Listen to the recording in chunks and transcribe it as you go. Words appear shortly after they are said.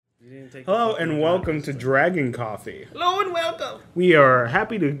Hello and welcome to Dragon Coffee. Hello and welcome. We are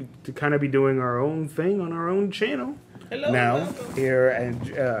happy to kind of be doing our own thing on our own channel. Hello now and welcome. here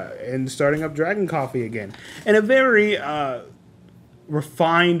and starting up Dragon Coffee again in a very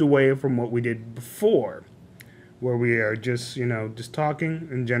refined way from what we did before, where we are just just talking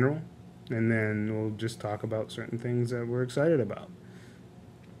in general, and then we'll just talk about certain things that we're excited about.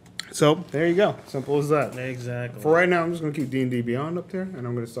 So there you go, simple as that. Exactly. For right now, I'm just going to keep D&D Beyond up there, and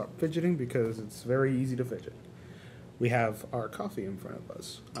I'm going to stop fidgeting because it's very easy to fidget. We have our coffee in front of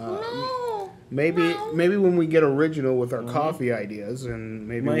us. Maybe when we get original with our coffee ideas, and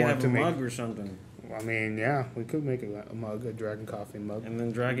maybe might want have to a make mug or something, I mean, yeah, we could make a mug, a Dragon Coffee mug. and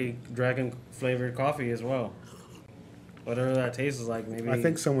then dragon flavored coffee as well. Whatever that tastes like, maybe. I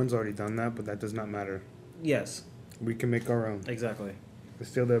think someone's already done that, but that does not matter. Yes, We can make our own. exactly.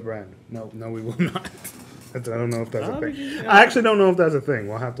 Steal their brand. No, we will not. I don't know if that's a thing. Yeah. I actually don't know if that's a thing.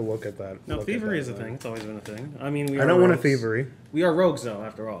 We'll have to look at that. No, look at thievery that is a later. thing. It's always been a thing. I mean, I don't want a rogues. thievery. We are rogues, though.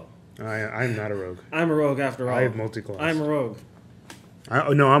 After all, I'm not a rogue. I'm a rogue. After all, I have multi-class. I'm a rogue.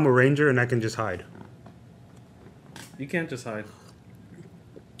 No, I'm a ranger and I can just hide. You can't just hide.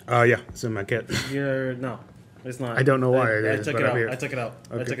 Yeah, it's in my kit. No, it's not. I don't know why it I is, took but it I'm out. here. I took it out.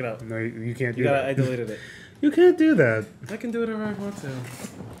 I Okay. took it out. No, you can't do You got. I that. deleted it. You can't do that. I can do whatever I want to.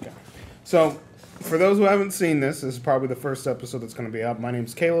 So, for those who haven't seen this is probably the first episode that's going to be up. My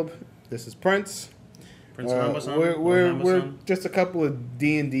name's Caleb. This is Prince. Prince Rambo-san? We're just a couple of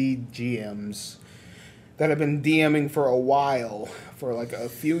D&D GMs that have been DMing for a while, for like a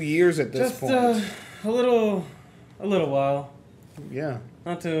few years at this Just point. a little while. Yeah.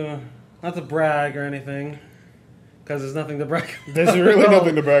 Not to brag or anything, because there's nothing to brag about. There's really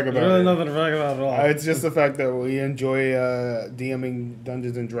nothing to brag about. There's really here. nothing to brag about at all. It's just the fact that we enjoy DMing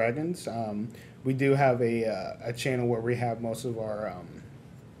Dungeons and Dragons. We do have a channel where we have most of our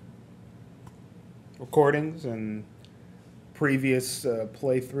recordings and previous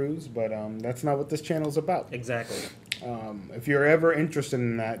playthroughs, but that's not what this channel is about. Exactly. If you're ever interested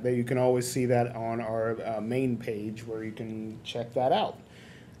in that, you can always see that on our main page where you can check that out.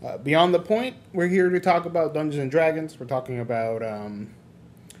 Beyond the point, we're here to talk about Dungeons and Dragons. We're talking about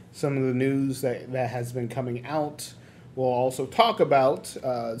some of the news that has been coming out. We'll also talk about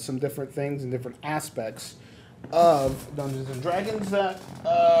some different things and different aspects of Dungeons and Dragons that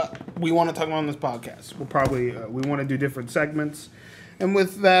we want to talk about on this podcast. We'll probably we want to do different segments, and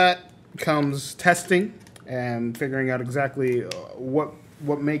with that comes testing and figuring out exactly what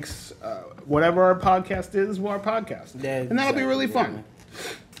makes whatever our podcast is our podcast, and that'll be really fun.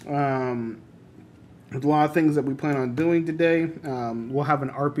 There's a lot of things that we plan on doing today. We'll have an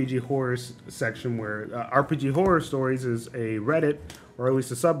RPG horror section where RPG horror stories is a Reddit, or at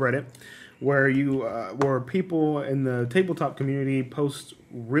least a subreddit, where where people in the tabletop community post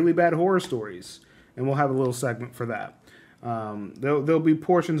really bad horror stories, and we'll have a little segment for that. There'll be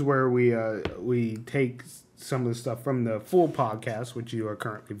portions where we take some of the stuff from the full podcast, which you are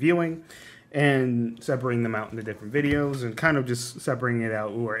currently viewing, and separating them out into different videos and kind of just separating it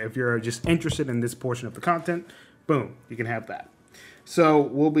out. Or if you're just interested in this portion of the content, boom, you can have that. So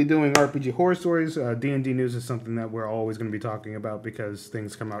we'll be doing RPG horror stories. D&D news is something that we're always going to be talking about because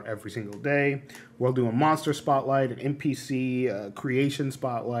things come out every single day. We'll do a monster spotlight, an NPC creation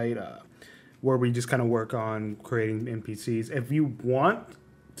spotlight, where we just kind of work on creating NPCs. If you want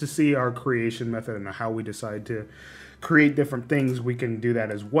to see our creation method and how we decide to create different things, we can do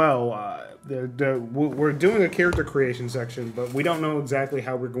that as well. We're doing a character creation section, but we don't know exactly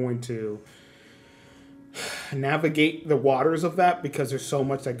how we're going to navigate the waters of that because there's so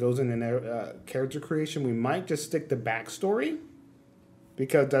much that goes into character creation. We might just stick to backstory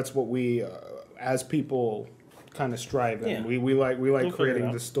because that's what we, as people, kind of strive in. Yeah. We like We'll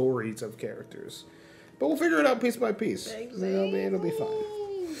creating the stories of characters, but we'll figure it out piece by piece. It'll be fun.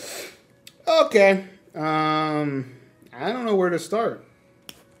 Okay. I don't know where to start.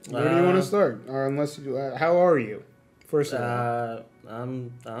 Where do you want to start? Or unless you, how are you? First of all,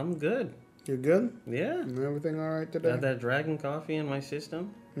 I'm good. you're good. Yeah. Everything all right today? Got that dragon coffee in my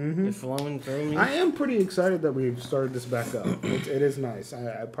system. Mm-hmm. It's flowing through me. I am pretty excited that we've started this back up. It is nice.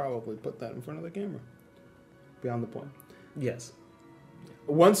 I probably put that in front of the camera. Beyond the point. Yes.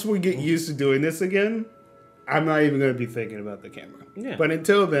 Once we get used to doing this again, I'm not even going to be thinking about the camera. Yeah. But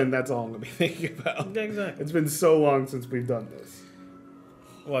until then, that's all I'm going to be thinking about. Exactly. It's been so long since we've done this.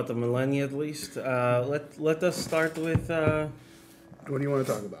 What, the millennia at least? Let us start with What do you want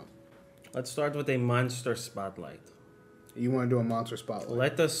to talk about? let's start with a monster spotlight. You want to do a monster spotlight?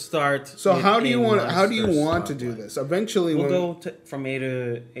 Let us start. So with how do a you want monster to do spotlight. this? Eventually, We'll when go from A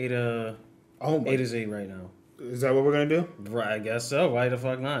to oh my, A to Z right now. Is that what we're gonna do? Right, I guess so. Why the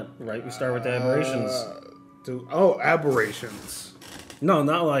fuck not? Right, we start with the aberrations. Aberrations. No,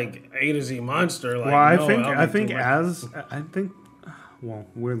 not like A to Z monster. Like, Well, I no, think that'll be too much. Well,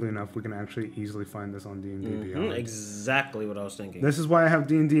 weirdly enough, we can actually easily find this on D&D Beyond. Exactly what I was thinking. This is why I have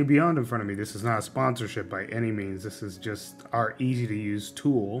D&D Beyond in front of me. This is not a sponsorship by any means. This is just our easy-to-use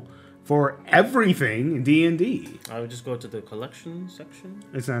tool for everything in D&D. I would just go to the collection section.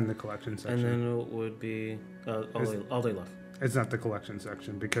 It's not in the collection section. And then it would be all day love. It's not the collection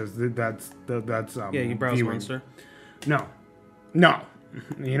section because that's Yeah, you browse viewing. monster. No.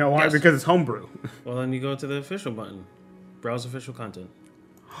 You know why? Yes. Because it's homebrew. Well, then you go to the official button. Browse official content.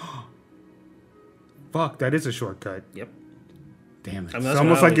 Fuck, that is a shortcut. Yep. Damn it. I It's mean, that's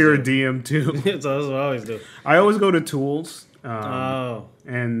almost what I like you're a always DM too. That's what I always do. I always go to tools, Oh.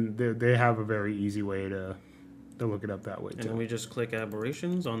 and they have a very easy way to look it up that way And then too. we just click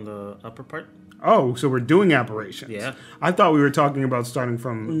aberrations on the upper part. Oh, so we're doing aberrations. Yeah. I thought we were talking about starting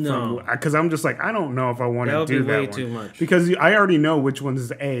from No. because I'm just like I don't know if I want That to would do be that way one too much. because I already know which one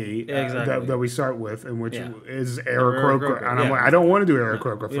is A exactly. that we start with and which Yeah. is Aarakocra, Aarakocra, and I'm yeah. like I don't want to do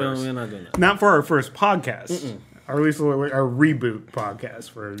Aarakocra We're not doing that. Not for our first podcast, or at least our reboot podcast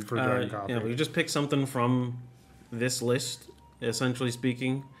for Dragon Coffee. Yeah, we just pick something from this list, essentially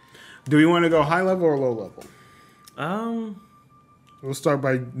speaking. Do we want to go high level or low level? We'll start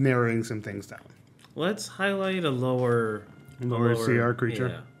by narrowing some things down. Let's highlight a lower CR creature?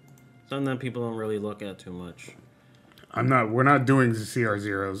 Yeah. Something that people don't really look at too much. We're not doing CR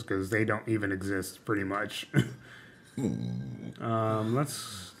zeros because they don't even exist pretty much.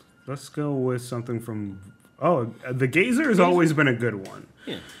 Let's go with something from the Gazer has always been a good one.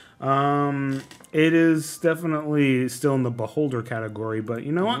 Yeah. It is definitely still in the Beholder category, but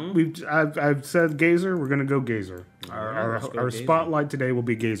you know what? I've said Gazer. We're gonna go Gazer. Our Gazer. spotlight today will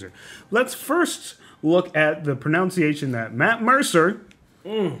be Gazer. Let's first look at the pronunciation that Matt Mercer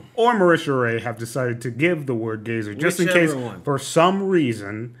or Marisha Ray have decided to give the word Gazer, just in case Whichever one. for some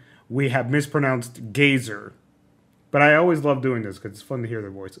reason we have mispronounced Gazer. But I always love doing this because it's fun to hear their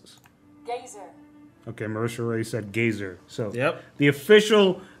voices. Gazer. Okay, Marisha Ray said Gazer. So Yep. the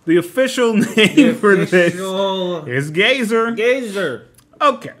official name for this is Gazer. Gazer.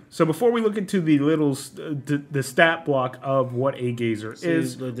 Okay, so before we look into the little the stat block of what a gazer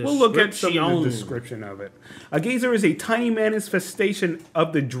is, the we'll look at some of the description. description of it. A gazer is a tiny manifestation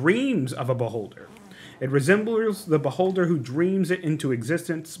of the dreams of a beholder. It resembles the beholder who dreams it into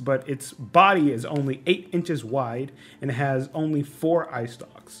existence, but its body is only 8 inches wide and has only 4 eye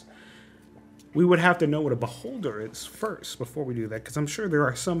stalks. We would have to know what a beholder is first before we do that, because I'm sure there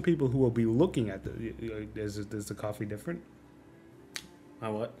are some people who will be looking at is the coffee different?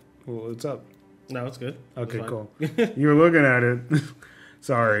 What? Well, what's up? No, it's good. Okay, It's fine. cool. You were looking at it.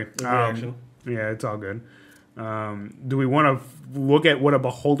 Sorry. Reaction. Yeah, it's all good. Do we want to look at what a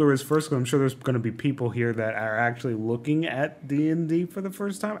beholder is first? Because I'm sure there's going to be people here that are actually looking at D&D for the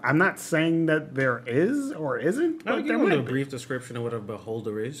first time. I'm not saying that there is or isn't, I but can there give might a be. brief description of what a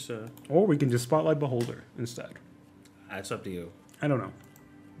beholder is. Or we can just spotlight beholder instead. That's up to you. I don't know.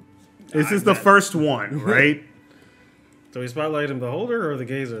 This is the first one, right? So we spotlighting beholder or the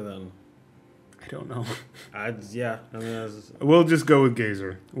gazer then? I don't know. Yeah. I mean, We'll just go with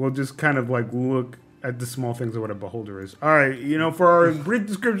Gazer. We'll just kind of like look at the small things of what a beholder is. All right, for our brief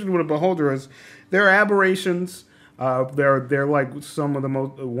description of what a beholder is, they're aberrations. They're like one of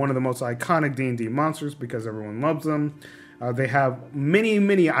the most iconic D&D monsters because everyone loves them. They have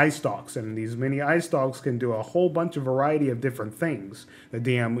many eye stalks, and these many eye stalks can do a whole bunch of variety of different things. The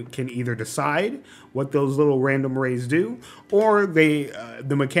DM can either decide what those little random rays do, or the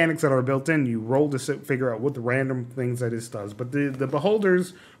mechanics that are built in, you roll to figure out what the random things that this does. But the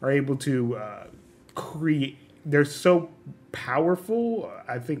beholders are able to create. They're so powerful.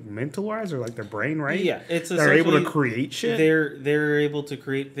 I think mental-wise, or like their brain, right? Yeah, it's they're able to essentially- create shit. They're able to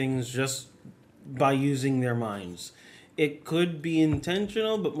create things just by using their minds. It could be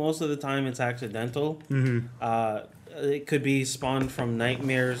intentional, but most of the time it's accidental. It could be spawned from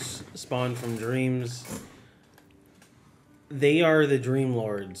nightmares, spawned from dreams. They are the dream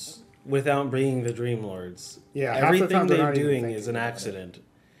lords without being the dream lords. Yeah, half the everything time they're they're not even doing thinking is an about it. accident.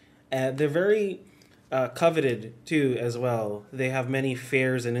 They're very coveted too, as well. They have many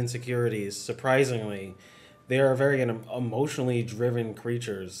fears and insecurities. Surprisingly, they are very emotionally driven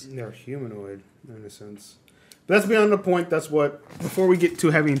creatures. They're humanoid in a sense. But that's beyond the point. That's what. Before we get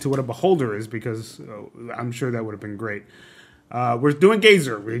too heavy into what a beholder is, because I'm sure that would have been great. We're doing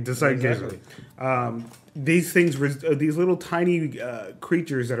Gazer. We decided Exactly. Gazer. These things, these little tiny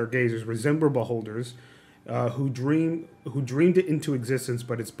creatures that are Gazers, resemble beholders. who dreamed it into existence,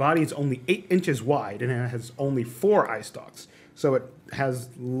 but its body is only 8 inches wide and it has only 4 eye stalks. So it has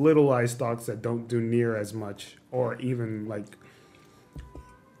little eye stalks that don't do near as much, or even like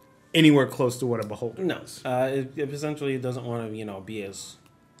anywhere close to what a beholder No, does. it essentially doesn't want to, be as.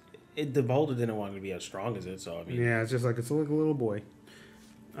 The beholder didn't want to be as strong as it, so I mean. Yeah, it's just like it's like a little boy.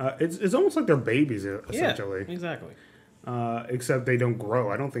 It's almost like they're babies essentially. Yeah, exactly. Except they don't grow.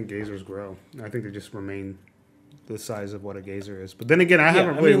 I don't think gazers grow. I think they just remain the size of what a gazer is. But then again, I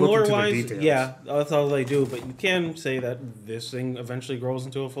haven't really looked into the details. Yeah, that's all they do. But you can say that this thing eventually grows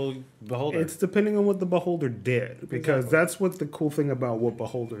into a full beholder. It's depending on what the beholder did, because Exactly. that's what the cool thing about what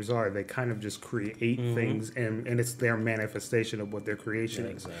beholders are. They kind of just create things, and it's their manifestation of what their creation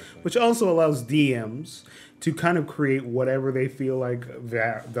is. Exactly. Which also allows DMs to kind of create whatever they feel like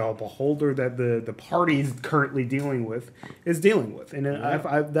that the beholder that the party is currently dealing with is dealing with, and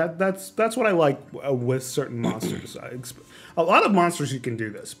that's what I like with certain monsters. A lot of monsters you can do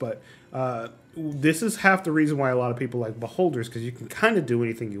this, but this is half the reason why a lot of people like beholders, because you can kind of do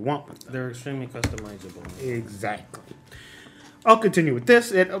anything you want with them. They're extremely customizable. Exactly. I'll continue with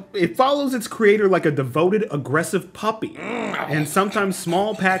this. It follows its creator like a devoted, aggressive puppy. And sometimes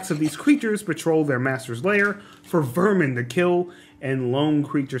small packs of these creatures patrol their master's lair for vermin to kill and lone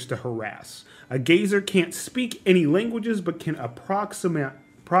creatures to harass. A gazer can't speak any languages but can approximate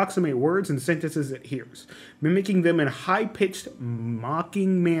words and sentences it hears, mimicking them in high-pitched,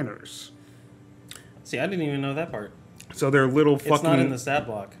 mocking manners. See, I didn't even know that part. So they're little fucking... It's not in the stat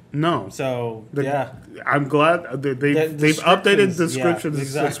block. No. So, I'm glad they've updated descriptions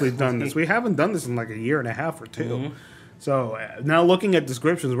since we've done this. We haven't done this in like a year and a half or two. Mm-hmm. So now looking at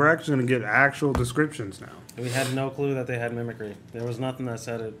descriptions, we're actually going to get actual descriptions now. We had no clue that they had mimicry. There was nothing that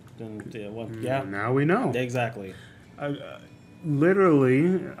said it. And, Now we know. Exactly.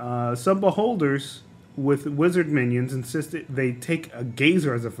 Literally, some beholders with wizard minions insisted they take a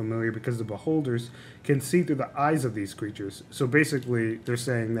gazer as a familiar because the beholders can see through the eyes of these creatures. So basically, they're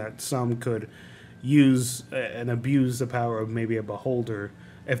saying that some could use and abuse the power of maybe a beholder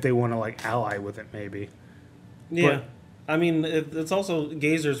if they want to like ally with it, maybe. Yeah. I mean, it's also,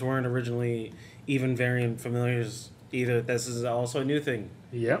 gazers weren't originally even variant familiars either. This is also a new thing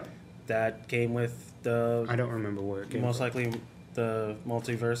Yep. that came with the, I don't remember where it came most from. likely, the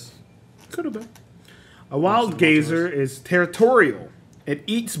multiverse. Could have been. A wild gazer is territorial. It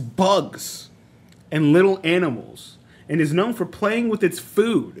eats bugs and little animals and is known for playing with its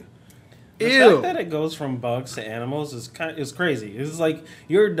food. The fact that it goes from bugs to animals is crazy. It's like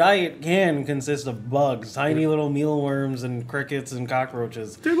your diet can consist of bugs, tiny little mealworms and crickets and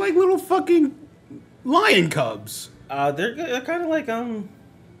cockroaches. They're like little fucking lion cubs. They're kind of like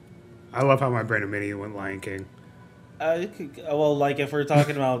I love how my brain immediately went Lion King. well, like if we're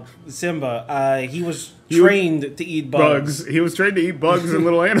talking about Simba, he was trained to eat bugs. He was trained to eat bugs and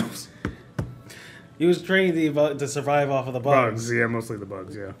little animals. He was trained to survive off of the bugs. Yeah, mostly the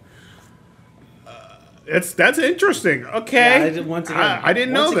bugs. Yeah. That's interesting. Okay. Yeah, I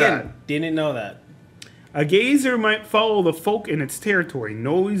didn't know that. Didn't know that. A gazer might follow the folk in its territory,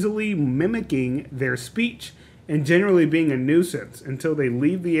 noisily mimicking their speech and generally being a nuisance until they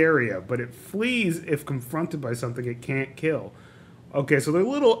leave the area, but it flees if confronted by something it can't kill. Okay, so they're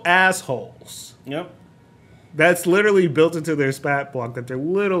little assholes. Yep. That's literally built into their stat block, that they're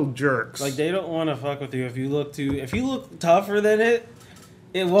little jerks. Like, they don't want to fuck with you if you look tougher than it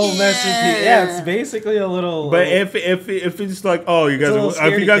won't mess with you. Yeah, it's basically a little. But if it's like, oh, you guys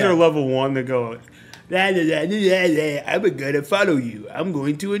if you guys are level 1, they go, I'm gonna follow you. I'm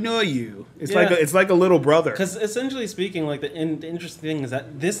going to annoy you. It's like a little brother. Because essentially speaking, like the interesting thing is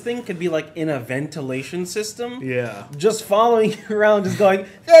that this thing could be like in a ventilation system. Yeah. Just following you around, just going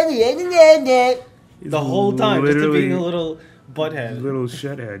the whole time, just to being a little butthead. Little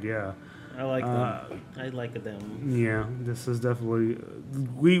shithead, yeah. I like them. I like them. Yeah, this is definitely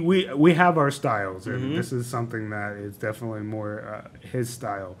we have our styles, and this is something that is definitely more his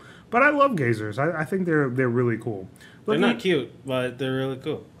style. But I love gazers. I think they're really cool. They're not cute, but they're really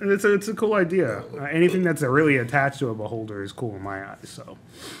cool. And it's a cool idea. Anything that's really attached to a beholder is cool in my eyes. So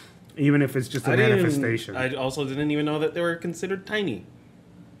even if it's just a manifestation. I also didn't even know that they were considered tiny.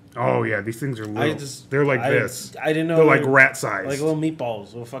 Oh yeah, these things are little. They're like this. I didn't know they're like rat size, like little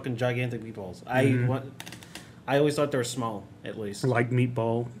meatballs, little fucking gigantic meatballs. I always thought they were small, at least. Like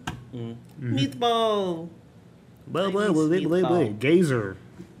meatball. Meatball. Gazer.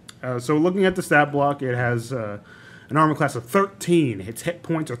 So looking at the stat block, it has an armor class of 13. Its hit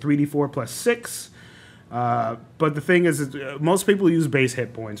points are 3d4 plus 6. But the thing is most people use base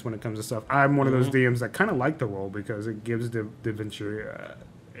hit points when it comes to stuff. I'm one of those DMs that kind of like the roll because it gives the adventure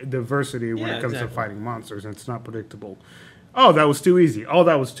diversity when Yeah, it comes exactly. to fighting monsters, and it's not predictable. Oh, that was too easy. Oh,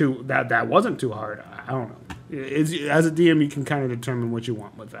 that wasn't too hard. I don't know. As a DM, you can kind of determine what you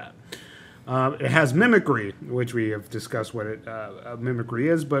want with that. It has mimicry, which we have discussed what mimicry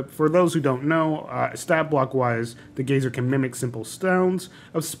is. But for those who don't know, stat block wise, the gazer can mimic simple sounds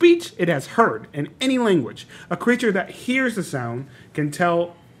of speech it has heard in any language. A creature that hears the sound can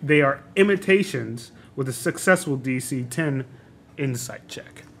tell they are imitations with a successful DC 10 insight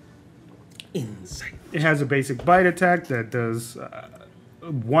check. Insight. It has a basic bite attack that does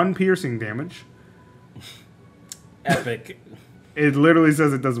 1 piercing damage. Epic. It literally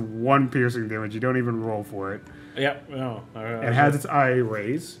says it does 1 piercing damage. You don't even roll for it. Yep. No. It has its eye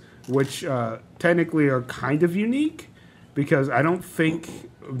rays, which technically are kind of unique because I don't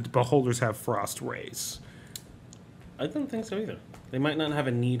think beholders have frost rays. I don't think so either. They might not have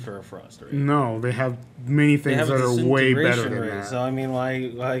a need for a frost ray. No, they have many They things have that a are way better disintegration than ray, that. so I mean,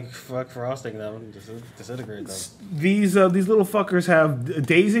 why fuck frosting them? Disintegrate them. These little fuckers have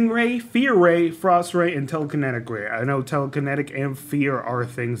dazing ray, fear ray, frost ray, and telekinetic ray. I know telekinetic and fear are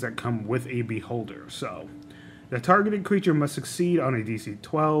things that come with a beholder. So, the targeted creature must succeed on a DC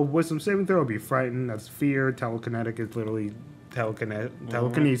 12. Wisdom saving throw will be frightened. That's fear. Telekinetic is literally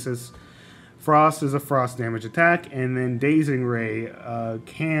telekinesis. Frost is a frost damage attack, and then dazing ray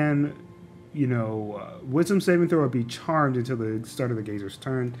can. Wisdom saving throw will be charmed until the start of the gazer's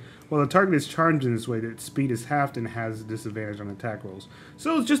turn. While the target is charged in this way, its speed is halved and has a disadvantage on attack rolls.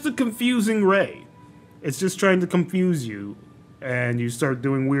 So it's just a confusing ray. It's just trying to confuse you, and you start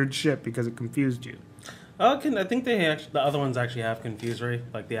doing weird shit because it confused you. I think the other ones actually have confuse ray,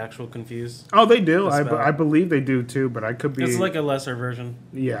 like the actual confuse. Oh, they do. The spell. I believe they do too, but I could be. It's like a lesser version.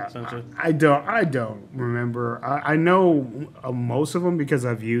 Yeah, essentially. I don't remember. I know most of them because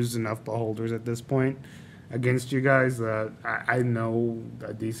I've used enough beholders at this point against you guys that I know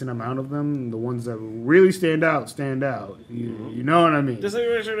a decent amount of them. The ones that really stand out. You know what I mean?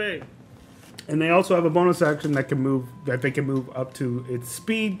 Disintegration ray. And they also have a bonus action that they can move up to its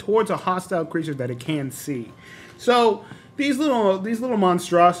speed towards a hostile creature that it can see. So these little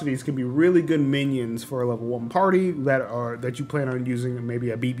monstrosities can be really good minions for a level 1 party that you plan on using maybe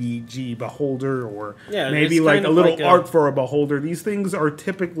a BBG beholder or maybe it's like kind a of little like art for a beholder. These things are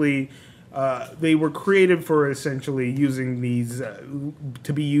typically they were created for essentially using these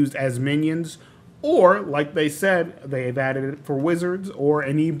to be used as minions. Or, like they said, they've added it for wizards or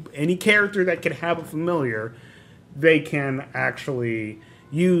any character that can have a familiar. They can actually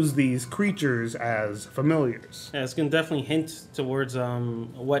use these creatures as familiars. Yeah, it's going to definitely hint towards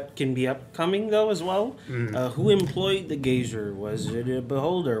what can be upcoming, though, as well. Who employed the gazer? Was it a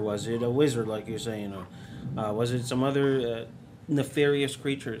beholder? Was it a wizard, like you're saying? Or was it some other nefarious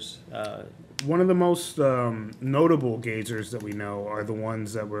creatures? One of the most notable gazers that we know are the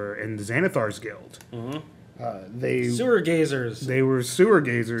ones that were in Xanathar's guild. Sewer gazers. They were sewer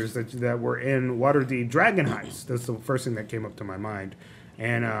gazers that were in Waterdeep Dragon Heist. That's the first thing that came up to my mind.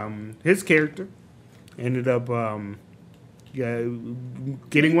 And his character ended up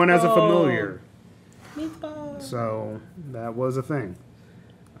getting one as a familiar. Meatball. So that was a thing.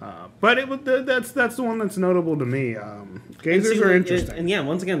 But that's the one that's notable to me. Gazers are interesting. And yeah,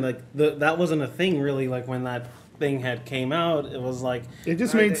 once again, like that wasn't a thing really. Like when that thing had came out, it was like it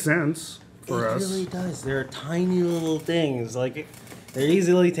just made sense for us. It really does. They're tiny little things. Like they're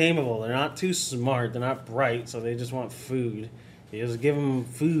easily tameable. They're not too smart. They're not bright. So they just want food. You just give them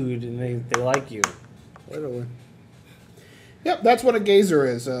food, and they like you. Literally. Yep, that's what a gazer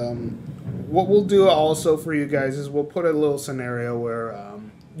is. What we'll do also for you guys is we'll put a little scenario where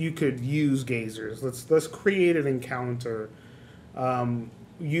you could use gazers. Let's create an encounter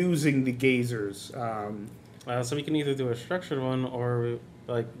using the gazers. So we can either do a structured one, or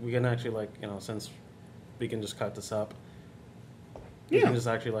we can actually since we can just cut this up. We can just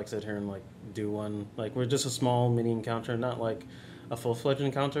actually sit here and do one. We're just a small mini encounter, not like a full-fledged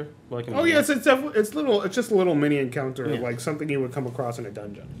encounter. Yes, it's just a little mini encounter, like something you would come across in a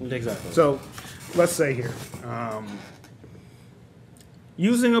dungeon. Exactly. So, let's say here,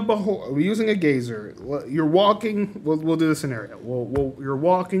 using a gazer, you're walking. We'll do the scenario. You're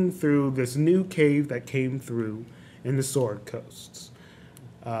walking through this new cave that came through in the Sword Coasts.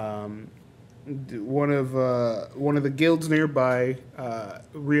 One of the guilds nearby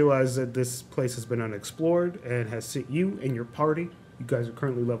realized that this place has been unexplored and has sent you and your party. You guys are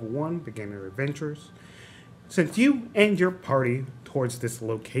currently level 1, beginner adventurers. Sent you and your party towards this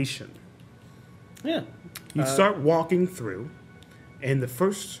location. Yeah. You start walking through, and the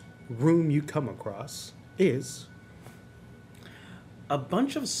first room you come across is a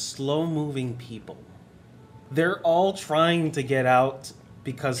bunch of slow-moving people. They're all trying to get out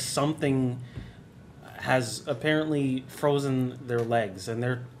because something has apparently frozen their legs, and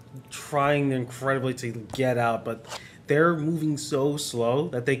they're trying incredibly to get out, but they're moving so slow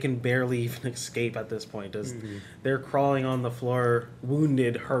that they can barely even escape at this point. As they're crawling on the floor,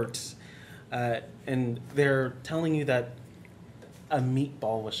 wounded, hurt, and they're telling you that a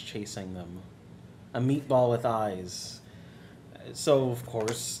meatball was chasing them, a meatball with eyes. So of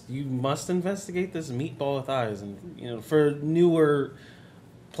course you must investigate this meatball with eyes, and for newer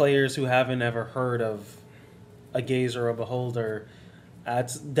players who haven't ever heard of a gazer or a beholder,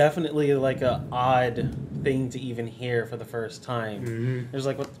 it's definitely like a odd thing to even hear for the first time. There's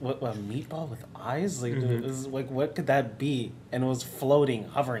like what a meatball with eyes? Like, it was like, what could that be? And it was floating,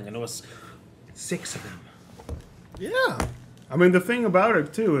 hovering, and it was 6 of them. Yeah, I mean, the thing about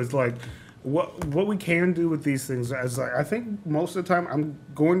it too is like what we can do with these things. As I think most of the time, I'm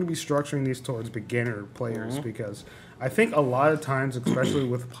going to be structuring these towards beginner players because I think a lot of times, especially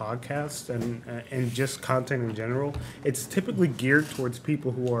with podcasts and just content in general, it's typically geared towards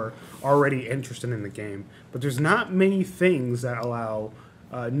people who are already interested in the game. But there's not many things that allow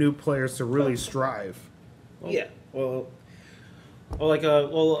new players to really strive. Yeah,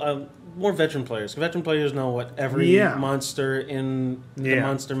 more veteran players. Veteran players know what every monster in the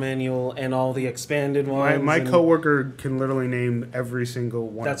monster manual and all the expanded ones. My coworker can literally name every single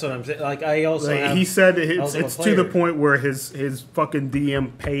one. That's what I'm saying. Like, I also have, he said it's to the point where his fucking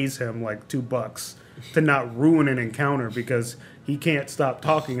DM pays him like $2 to not ruin an encounter because he can't stop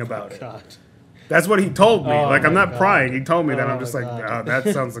talking about it. God. That's what he told me. Like, I'm not God. prying. He told me that. I'm just like, God. that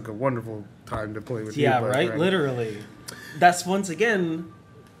sounds like a wonderful time to play with you. Yeah, right? Literally. That's once again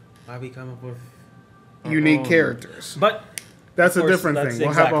why we come up with unique characters. But that's a different thing.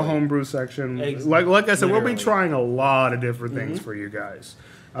 We'll have a homebrew section. Like I said, we'll be trying a lot of different things for you guys.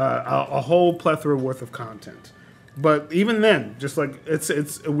 A whole plethora worth of content. But even then, just like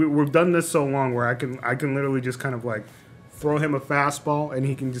we've done this so long where I can literally just kind of like throw him a fastball and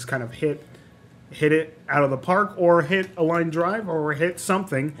he can just kind of hit it out of the park or hit a line drive or hit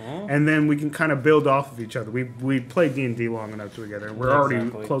something, and then we can kind of build off of each other. We played D&D long enough together, and we're already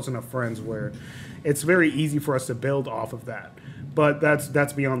close enough friends where it's very easy for us to build off of that. But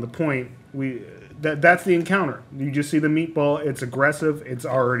that's beyond the point. That's the encounter. You just see the meatball. It's aggressive. It's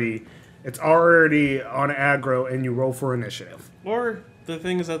already on aggro, and you roll for initiative. Or the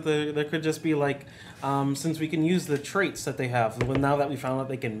thing is that there could just be like, since we can use the traits that they have, now that we found out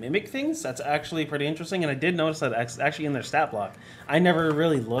they can mimic things, that's actually pretty interesting. And I did notice that it's actually in their stat block. I never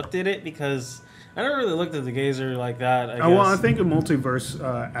really looked at it because I never really looked at the gazer like that. I think a multiverse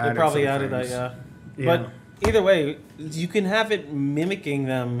added. They probably added that, yeah. But either way, you can have it mimicking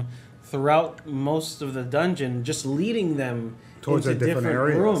them throughout most of the dungeon, just leading them towards into different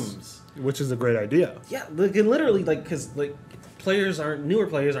areas. Rooms, which is a great idea. Yeah, they can literally because newer players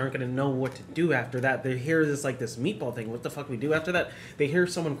aren't going to know what to do after that. They hear this meatball thing. What the fuck we do after that? They hear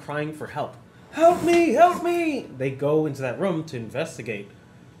someone crying for help. Help me! Help me! They go into that room to investigate,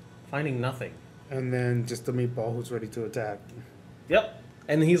 finding nothing. And then just the meatball who's ready to attack. Yep.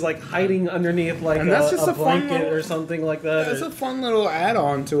 And he's like hiding underneath like a blanket or something like that. That's a fun little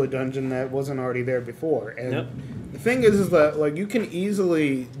add-on to a dungeon that wasn't already there before. And the thing is that like you can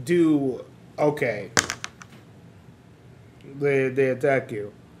easily do They attack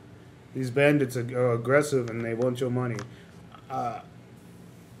you. These bandits are aggressive and they want your money.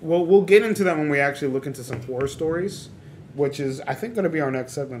 We'll get into that when we actually look into some horror stories, which is I think going to be our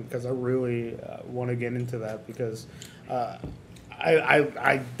next segment because I really want to get into that because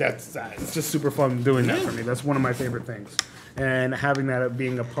it's just super fun doing that for me. That's one of my favorite things, and having that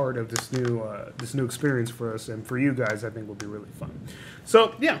being a part of this new experience for us and for you guys, I think will be really fun.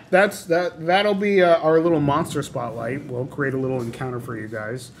 So yeah, that'll be our little monster spotlight. We'll create a little encounter for you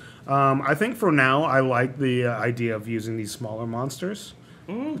guys. I think for now, I like the idea of using these smaller monsters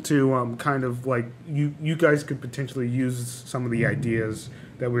to kind of like you guys could potentially use some of the ideas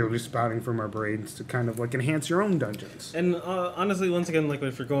that we were just spouting from our brains to kind of like enhance your own dungeons. And honestly, once again, like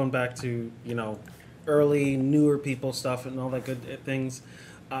if you're going back to early newer people stuff and all that good things,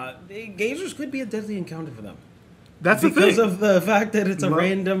 gazers could be a deadly encounter for them. That's because of the fact that it's a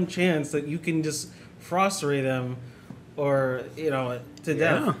random chance that you can just frustrate them or to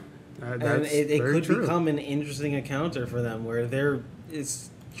death. And it could become an interesting encounter for them where they're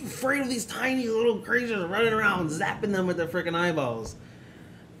afraid of these tiny little creatures running around zapping them with their freaking eyeballs.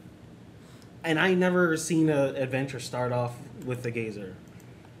 And I never seen an adventure start off with the gazer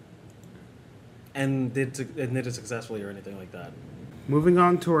and did it successfully or anything like that. Moving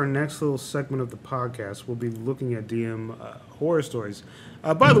on to our next little segment of the podcast, we'll be looking at DM horror stories.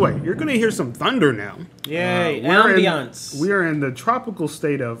 By the way, you're going to hear some thunder now. Yay, ambiance. We are in the tropical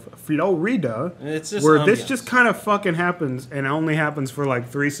state of Florida, It's just where ambiance. this just kind of fucking happens, and only happens for like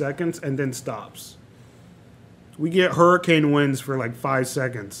 3 seconds, and then stops. We get hurricane winds for like 5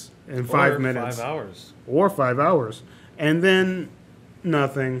 seconds and 5 minutes. 5 hours. Or 5 hours. And then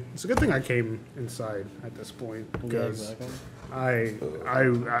nothing. It's a good thing I came inside at this point, because I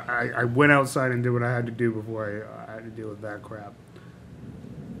went outside and did what I had to do before I had to deal with that crap.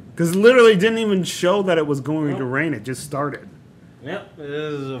 Because literally didn't even show that it was going to rain. It just started. Yep, it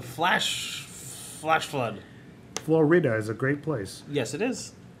is a flash flood. Florida is a great place. Yes, it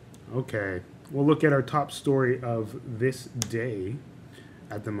is. Okay. We'll look at our top story of this day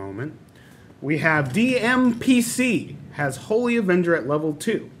at the moment. We have DMPC has Holy Avenger at level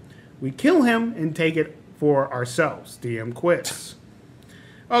 2. We kill him and take it for ourselves. DM quits.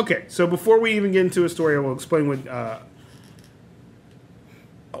 Okay, so before we even get into a story, I will explain what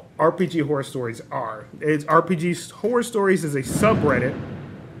RPG Horror Stories are. RPG Horror Stories is a subreddit.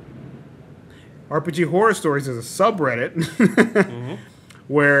 RPG Horror Stories is a subreddit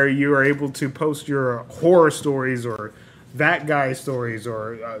where you are able to post your horror stories or that guy's stories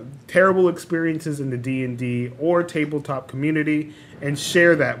or terrible experiences in the D&D or tabletop community and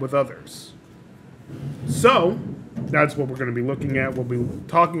share that with others. So, that's what we're going to be looking at. We'll be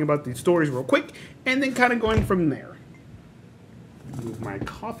talking about these stories real quick and then kind of going from there. Move my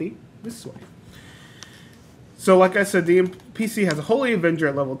coffee this way. So, like I said, DMPC has a Holy Avenger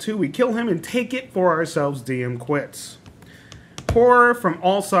at level 2. We kill him and take it for ourselves. DM quits. Horror from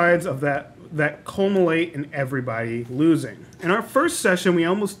all sides of that culminate in everybody losing. In our first session, we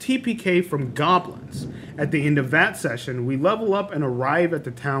almost TPK from goblins. At the end of that session, we level up and arrive at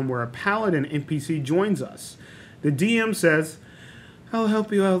the town where a paladin NPC joins us. The DM says, "I'll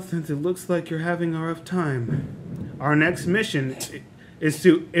help you out since it looks like you're having a rough time." Our next mission is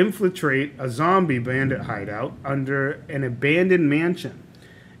to infiltrate a zombie bandit hideout under an abandoned mansion.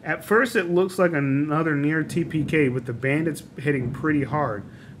 At first, it looks like another near TPK with the bandits hitting pretty hard.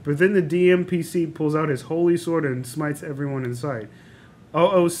 But then the DMPC pulls out his holy sword and smites everyone in sight.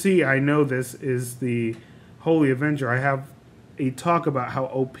 OOC, I know this is the Holy Avenger. I have a talk about how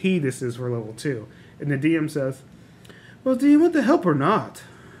OP this is for level 2. And the DM says, "Well, do you want the help or not?"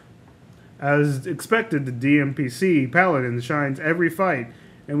 As expected, the DMPC Paladin shines every fight,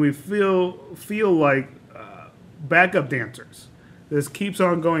 and we feel like backup dancers. This keeps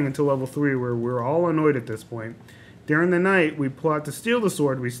on going until level 3, where we're all annoyed at this point. During the night, we plot to steal the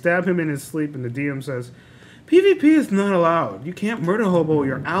sword. We stab him in his sleep, and the DM says, "PvP is not allowed. You can't murder hobo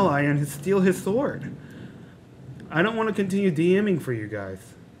your ally and steal his sword." I don't want to continue DMing for you guys.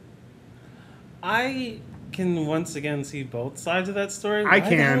 I can once again see both sides of that story.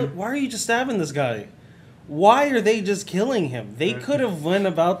 Why are you just stabbing this guy? Why are they just killing him? They could have went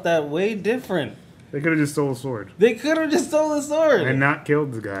about that way different. They could have just stole the sword. They could have just stole the sword. And not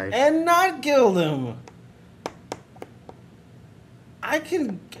killed the guy. And not killed him. I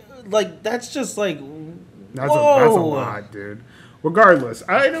can, that's just that's a lot, dude. Regardless,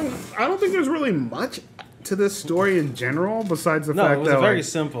 I don't think there's really much to this story in general, besides the fact that it was very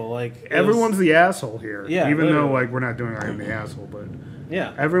simple. Everyone's the asshole here. Yeah, even though literally. we're not doing I am the asshole, but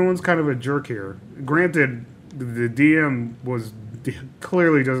yeah, everyone's kind of a jerk here. Granted, the DM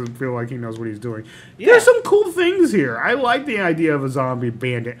clearly doesn't feel like he knows what he's doing. Yeah. There's some cool things here. I like the idea of a zombie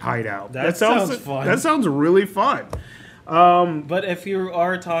bandit hideout. That sounds fun. That sounds really fun. But if you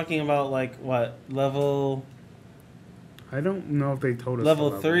are talking about what level? I don't know if they told us.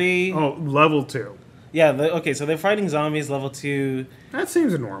 Level 3. Oh, level 2. Yeah. Okay. So they're fighting zombies. Level 2. That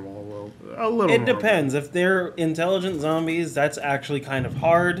seems normal. A little. It depends. If they're intelligent zombies, that's actually kind of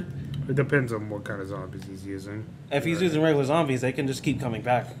hard. It depends on what kind of zombies he's using. If he's using regular zombies, they can just keep coming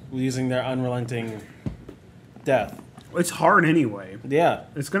back using their unrelenting death. It's hard anyway. Yeah.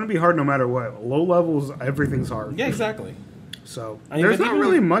 It's going to be hard no matter what. Low levels, everything's hard. Yeah, exactly. So, there's not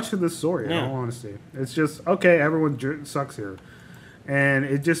really much to this story, in Yeah. all honesty. It's just, okay, everyone sucks here. And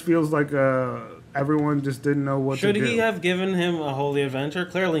it just feels like everyone just didn't know what to do. Should he have given him a Holy Avenger?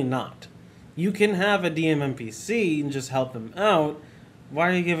 Clearly not. You can have a DM NPC and just help him out. Why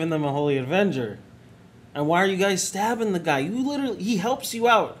are you giving them a Holy Avenger? And why are you guys stabbing the guy? He helps you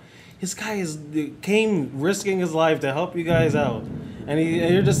out. This guy came risking his life to help you guys out. And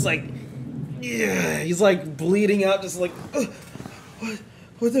you're just like, yeah. He's like bleeding out, just like,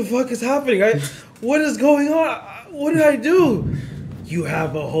 what the fuck is happening? What is going on? What did I do? You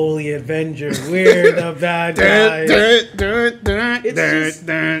have a holy avenger. We're the bad guys.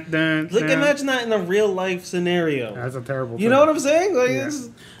 Like, imagine that in a real life scenario. That's a terrible thing. You know what I'm saying? Like, Yeah.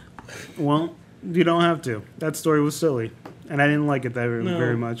 Well, you don't have to. That story was silly. And I didn't like it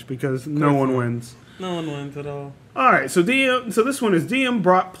very much because no one wins. No one wins at all. Alright, so this one is DM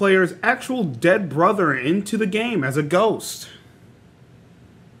brought players' actual dead brother into the game as a ghost.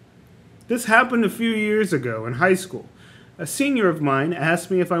 This happened a few years ago in high school. A senior of mine asked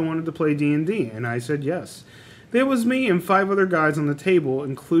me if I wanted to play D&D, and I said yes. There was me and 5 other guys on the table,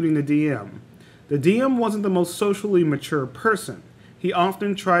 including the DM. The DM wasn't the most socially mature person. He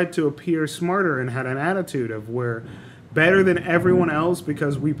often tried to appear smarter and had an attitude of we're better than everyone else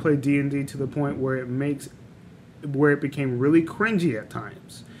because we play D&D to the point where it became really cringy at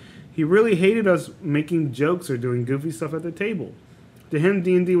times. He really hated us making jokes or doing goofy stuff at the table. To him,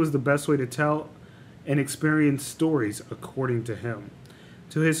 D&D was the best way to tell and experience stories, according to him.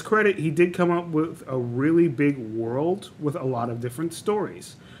 To his credit, he did come up with a really big world with a lot of different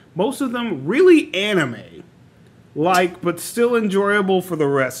stories. Most of them really anime-like, but still enjoyable for the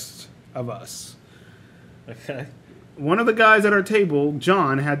rest of us. Okay. One of the guys at our table,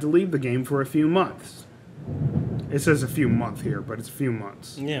 John, had to leave the game for a few months. It says a few months here, but it's a few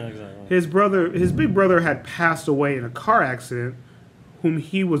months. Yeah, exactly. His big brother had passed away in a car accident, whom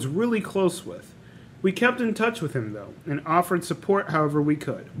he was really close with. We kept in touch with him, though, and offered support however we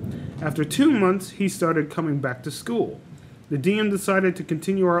could. After 2 months, he started coming back to school. The DM decided to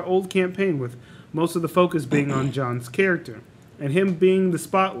continue our old campaign with most of the focus being on John's character, and him being the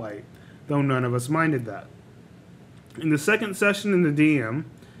spotlight, though none of us minded that. In the second session, the DM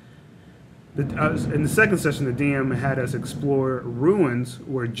had us explore ruins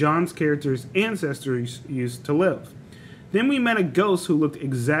where John's character's ancestors used to live. Then we met a ghost who looked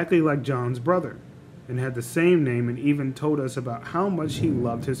exactly like John's brother and had the same name and even told us about how much he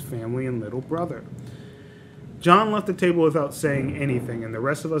loved his family and little brother. John left the table without saying anything, and the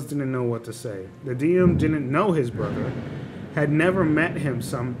rest of us didn't know what to say. The DM didn't know his brother, had never met him,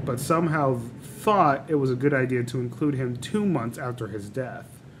 but somehow thought it was a good idea to include him 2 months after his death.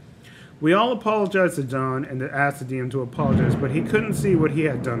 We all apologized to John and asked the DM to apologize, but he couldn't see what he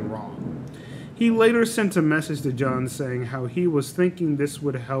had done wrong. He later sent a message to John saying how he was thinking this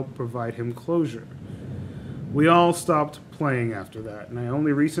would help provide him closure. We all stopped playing after that, and I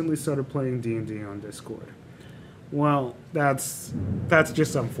only recently started playing D&D on Discord. Well, that's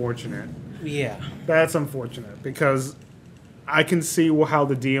just unfortunate. Yeah. That's unfortunate, because I can see how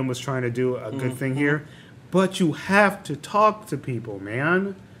the DM was trying to do a good thing here, but you have to talk to people,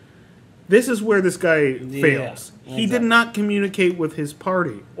 man. This is where this guy fails. He did not communicate with his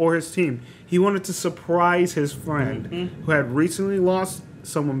party or his team. He wanted to surprise his friend who had recently lost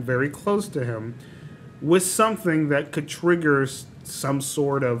someone very close to him with something that could trigger some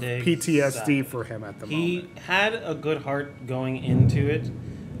sort of PTSD for him at the moment. He had a good heart going into it.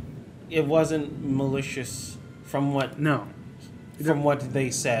 It wasn't malicious from what they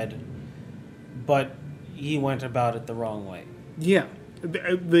said, but he went about it the wrong way. Yeah.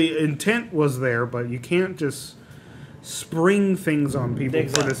 The intent was there, but you can't just spring things on people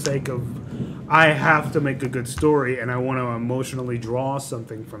for the sake of, I have to make a good story and I want to emotionally draw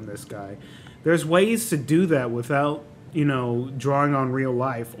something from this guy. There's ways to do that without, drawing on real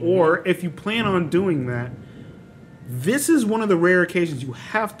life. Mm-hmm. Or if you plan on doing that, this is one of the rare occasions you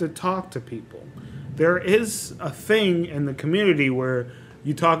have to talk to people. There is a thing in the community where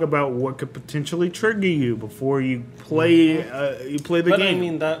you talk about what could potentially trigger you before you play the game. But I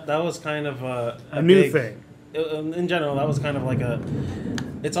mean, that was kind of a new big thing. In general, that was kind of like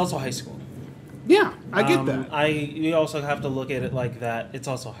it's also high school. Yeah, I get that. You also have to look at it like that. It's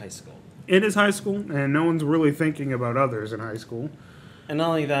also high school. It is high school, and no one's really thinking about others in high school. And not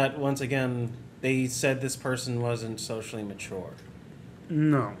only that, once again, they said this person wasn't socially mature.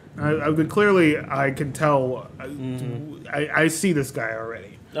 No. Clearly, I can tell. I see this guy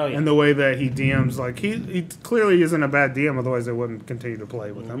already. Oh, yeah. And the way that he DMs, like, he clearly isn't a bad DM, otherwise I wouldn't continue to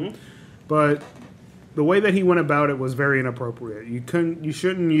play with him. But the way that he went about it was very inappropriate. You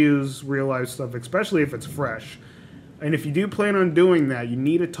shouldn't use real life stuff, especially if it's fresh. And if you do plan on doing that, you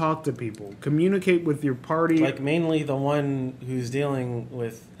need to talk to people. Communicate with your party. Like, mainly the one who's dealing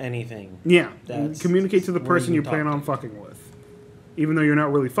with anything. Yeah. Communicate to the person you plan on fucking with. Even though you're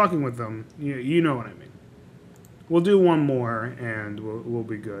not really fucking with them, you know what I mean. We'll do one more, and we'll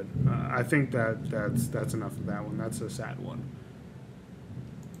be good. I think that's enough of that one. That's a sad one.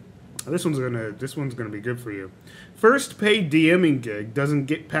 This one's gonna be good for you. First paid DMing gig doesn't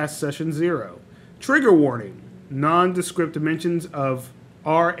get past session 0. Trigger warning. Nondescript mentions of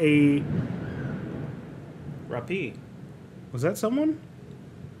R.A. Rapi. Was that someone?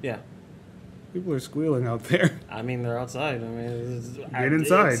 Yeah. People are squealing out there. I mean, they're outside. I mean, Get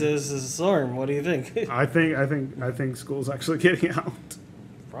inside. It's a storm. What do you think? I think school's actually getting out.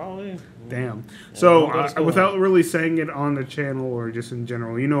 Probably. Damn. Yeah, So, don't go to school. without really saying it on the channel or just in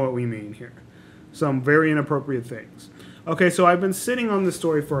general, you know what we mean here. Some very inappropriate things. Okay, so I've been sitting on this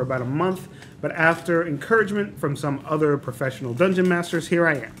story for about a month, but after encouragement from some other professional dungeon masters, here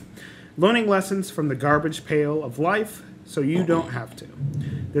I am. Learning lessons from the garbage pail of life so you don't have to.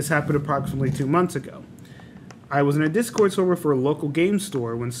 This happened approximately 2 months ago. I was in a Discord server for a local game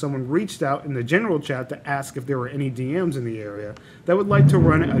store when someone reached out in the general chat to ask if there were any DMs in the area that would like to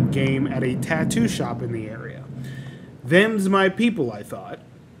run a game at a tattoo shop in the area. Them's my people, I thought.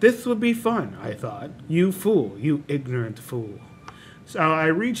 This would be fun, I thought. You fool, you ignorant fool. So I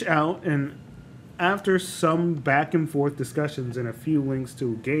reached out, and after some back and forth discussions and a few links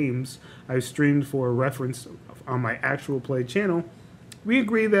to games I streamed for reference on my actual play channel, we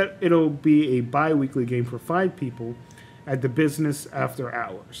agree that it'll be a bi-weekly game for 5 people at the business after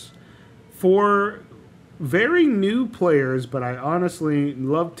hours. For very new players, but I honestly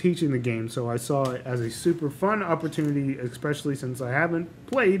love teaching the game, so I saw it as a super fun opportunity, especially since I haven't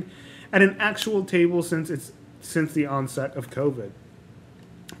played at an actual table since the onset of COVID.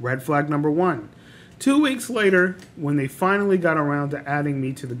 Red flag number 1. 2 weeks later, when they finally got around to adding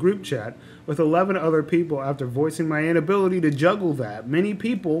me to the group chat with 11 other people after voicing my inability to juggle that many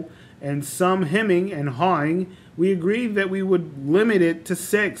people and some hemming and hawing, we agreed that we would limit it to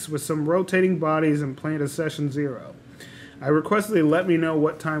 6 with some rotating bodies and plan a session 0. I requested they let me know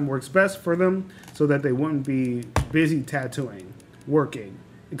what time works best for them so that they wouldn't be busy tattooing, working,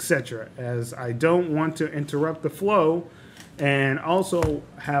 etc., as I don't want to interrupt the flow and also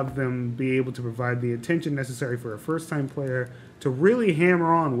have them be able to provide the attention necessary for a first-time player to really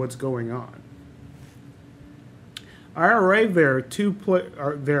hammer on what's going on. I arrive there are 2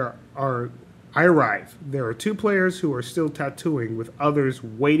 players who are still tattooing with others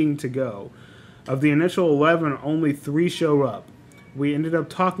waiting to go. Of the initial 11, only 3 show up. We ended up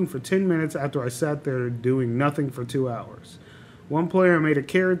talking for 10 minutes after I sat there doing nothing for 2 hours. One player made a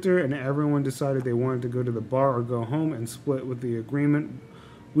character and everyone decided they wanted to go to the bar or go home and split with the agreement.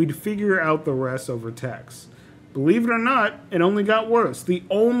 We'd figure out the rest over text. Believe it or not, it only got worse. The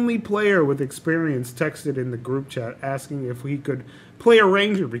only player with experience texted in the group chat asking if he could play a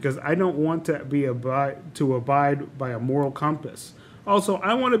ranger because I don't want to abide by a moral compass. Also,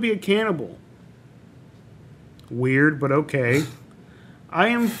 I want to be a cannibal. Weird, but okay. I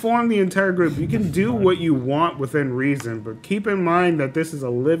informed the entire group, you can do what you want within reason, but keep in mind that this is a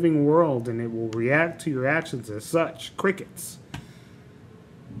living world and it will react to your actions as such. Crickets.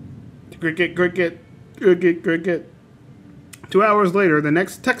 Cricket, cricket, cricket, cricket. 2 hours later, the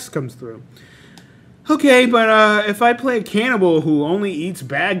next text comes through. Okay, but if I play a cannibal who only eats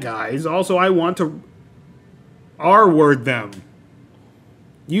bad guys, also I want to R-word them.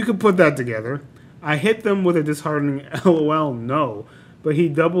 You could put that together. I hit them with a disheartening LOL no. But he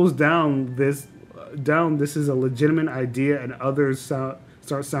doubles down this is a legitimate idea, and others start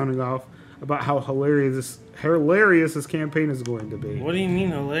sounding off about how hilarious this campaign is going to be. What do you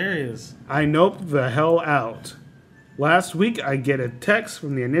mean hilarious? I noped the hell out. Last week, I get a text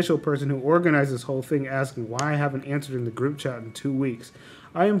from the initial person who organized this whole thing asking why I haven't answered in the group chat in 2 weeks.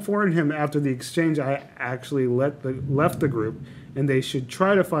 I informed him after the exchange I actually left the group, and they should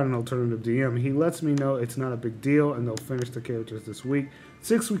try to find an alternative DM. He lets me know it's not a big deal, and they'll finish the characters this week.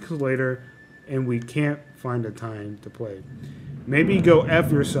 6 weeks later, and we can't find a time to play. Maybe go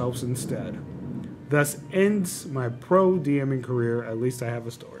F yourselves instead. Thus ends my pro DMing career. At least I have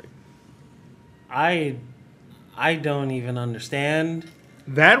a story. I don't even understand.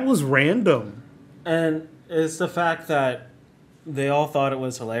 That was random. And it's the fact that they all thought it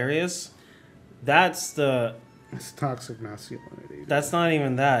was hilarious. It's toxic masculinity. That's not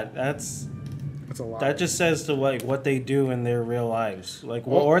even that. That's a lot. That just says to what they do in their real lives, or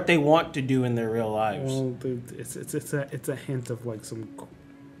what they want to do in their real lives. Well, it's a hint of like some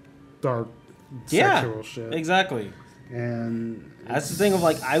dark sexual shit. Exactly. And that's the thing of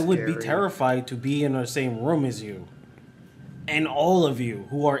like I would be scary. terrified to be in the same room as you, and all of you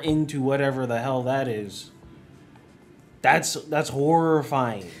who are into whatever the hell that is. That's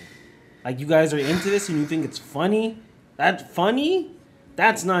horrifying. Like you guys are into this and you think it's funny. That's funny.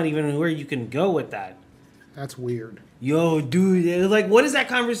 That's not even where you can go with that. That's weird. Yo, dude, like, what is that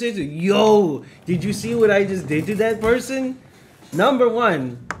conversation? Yo, did you see what I just did to that person? Number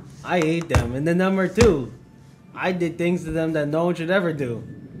 1, I ate them. And then number 2, I did things to them that no one should ever do.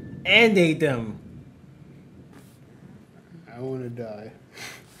 And ate them. I want to die.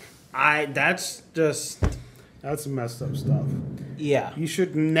 That's just... That's some messed up stuff. Yeah. You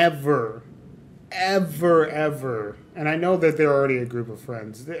should never, ever, and I know that they're already a group of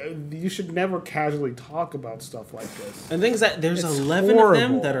friends. You should never casually talk about stuff like this. And things that there's It's 11 of horrible.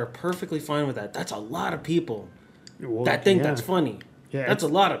 them that are perfectly fine with that. That's a lot of people Well, that think yeah. that's funny. Yeah, That's a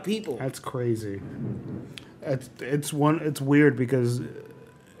lot of people. That's crazy. It's weird because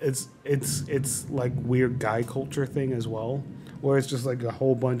it's like weird guy culture thing as well, where it's just like a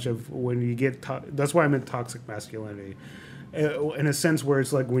whole bunch of when you get that's why I meant toxic masculinity, in a sense where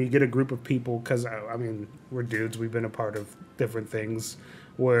it's like when you get a group of people, because I mean we're dudes, we've been a part of different things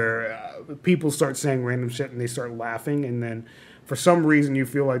where people start saying random shit and they start laughing, and then for some reason you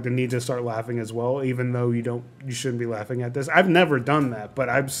feel like the need to start laughing as well, even though you shouldn't be laughing at this. I've never done that, but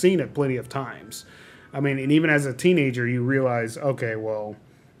I've seen it plenty of times. I mean, and even as a teenager, you realize, okay, well,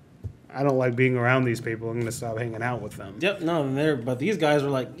 I don't like being around these people. I'm going to stop hanging out with them. Yep, no, but these guys were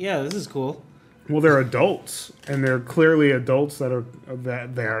like, yeah, this is cool. Well, they're adults, and they're clearly adults that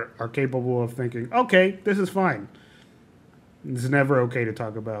are capable of thinking, okay, this is fine. It's never okay to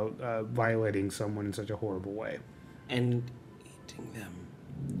talk about violating someone in such a horrible way. And eating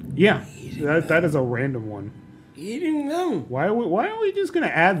them. Yeah, that is a random one. Eating them. Why are we just going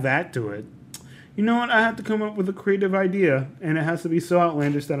to add that to it? You know what? I have to come up with a creative idea, and it has to be so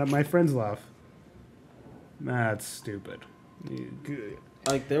outlandish that my friends laugh. That's stupid.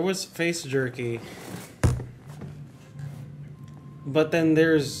 Like, there was face jerky. But then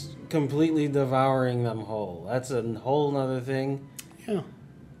there's completely devouring them whole. That's a whole nother thing. Yeah.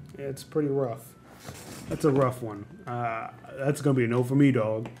 It's pretty rough. That's a rough one. That's going to be a no for me,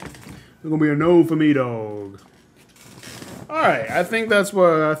 dog. It's going to be a no for me, dog. All right, I think that's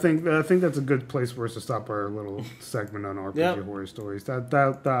that's a good place for us to stop our little segment on RPG horror stories. That's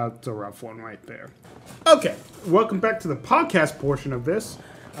a rough one right there. Okay, welcome back to the podcast portion of this.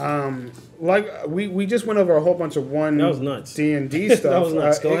 Like we just went over a whole bunch of That was nuts. D&D stuff. That was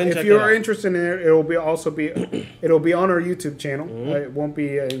nuts. Go ahead and if check you're that out. interested in it, it'll be on our YouTube channel. It won't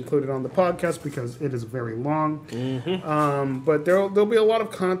be included on the podcast because it is very long. But there'll be a lot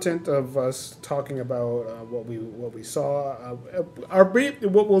of content of us talking about what we saw.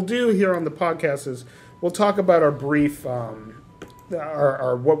 What we'll do here on the podcast is we'll talk about our brief.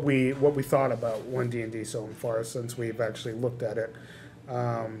 Our what we thought about 1D&D so far since we've actually looked at it.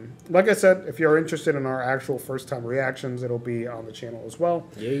 Like I said, if you're interested in our actual first time reactions, it'll be on the channel as well.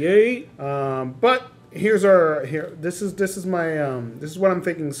 Yay! But this is what I'm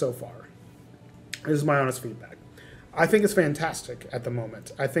thinking so far. This is my honest feedback. I think it's fantastic at the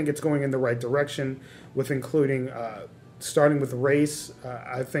moment. I think it's going in the right direction with including starting with race.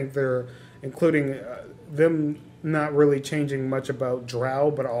 I think they're including them not really changing much about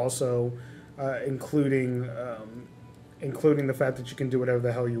Drow, but also including the fact that you can do whatever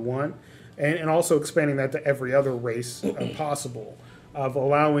the hell you want, and also expanding that to every other race possible, of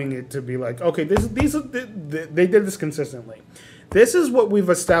allowing it to be like, okay, they did this consistently. This is what we've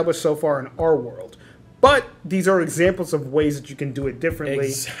established so far in our world. But these are examples of ways that you can do it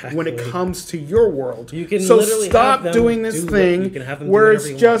differently when it comes to your world. You can so literally stop have them doing this do thing you can have them do where whatever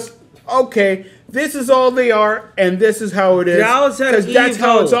it's you just, okay, this is all they are, and this is how it is. Drows are Because that's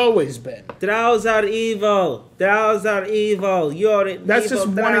how evil. it's always been. Drows are evil. Drows are evil. You're an That's evil just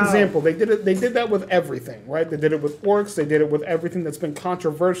one drow. example. They did that with everything, right? They did it with orcs. They did it with everything that's been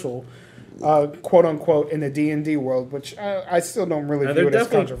controversial, quote unquote, in the D&D world, which I still don't really view it as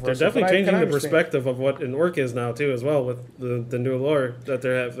controversial. They're definitely but I changing can the understand. perspective of what an orc is now too, as well, with the new lore that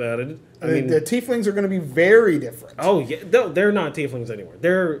they have added. I mean, The tieflings are going to be very different. oh yeah, they're not tieflings anymore.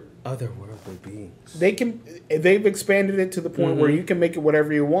 They're otherworldly beings. They've expanded it to the point Mm-hmm. where you can make it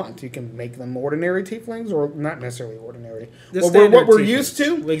whatever you want. You can make them ordinary tieflings, or not necessarily ordinary. The What standard we're tieflings. used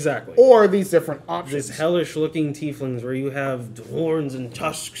to, Exactly. or these different options. These hellish looking tieflings where you have horns and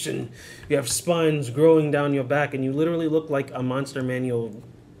tusks and you have spines growing down your back and you literally look like a Monster Manual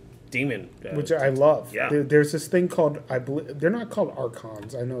demon. Which I love. Yeah. There's this thing called, I believe, they're not called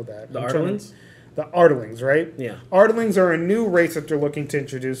Archons. I know that. The I'm trying Ardlings? to- The Ardlings, right? Yeah. Ardlings are a new race that they're looking to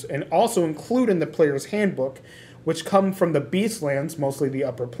introduce and also include in the player's handbook, which come from the Beastlands, mostly the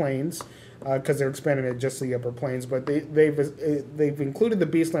Upper Plains, because they're expanding it just to the Upper Plains. But they've included the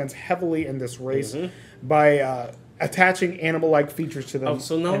Beastlands heavily in this race by attaching animal-like features to them. Oh,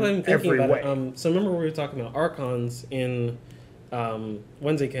 so now in that I'm thinking every about way. it, so remember we were talking about Archons in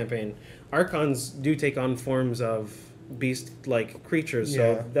Wednesday campaign. Archons do take on forms of beast-like creatures,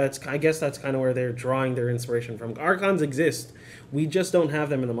 so Yeah. I guess that's kind of where they're drawing their inspiration from. Archons exist, we just don't have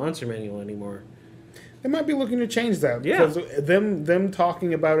them in the Monster Manual anymore. They might be looking to change that. Yeah. Because them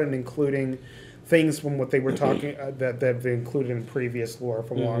talking about it and including things from what they were talking that they've included in previous lore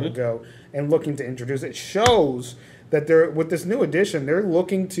from long ago, and looking to introduce. It shows that they're with this new edition, they're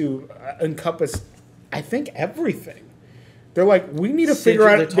looking to encompass, I think, everything. They're like, we need to figure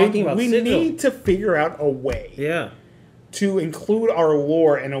out. We need to figure out a way. Yeah. To include our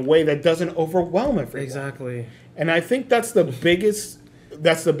lore in a way that doesn't overwhelm everyone. Exactly. And I think that's the biggest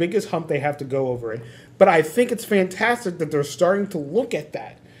hump they have to go over it. But I think it's fantastic that they're starting to look at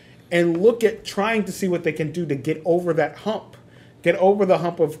that and look at trying to see what they can do to get over that hump. Get over the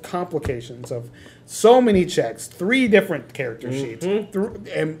hump of complications of so many checks, 3 different character sheets,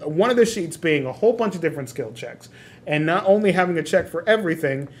 and one of the sheets being a whole bunch of different skill checks. And not only having a check for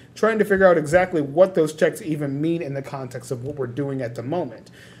everything, trying to figure out exactly what those checks even mean in the context of what we're doing at the moment.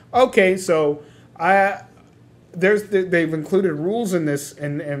 Okay, so they've included rules in this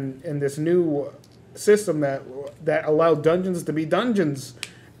in this new system that allow dungeons to be dungeons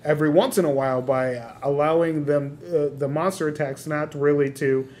every once in a while by allowing them the monster attacks not really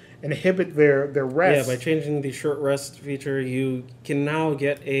to inhibit their rest. Yeah, by changing the short rest feature, you can now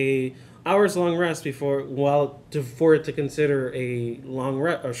get a hours-long rest for it to consider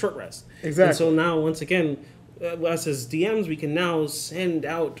a short rest. Exactly. And so now, once again, us as DMs, we can now send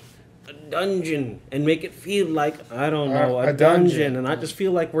out a dungeon and make it feel like, I don't know, a dungeon, and not just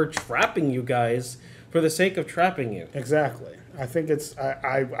feel like we're trapping you guys for the sake of trapping you. Exactly. I think it's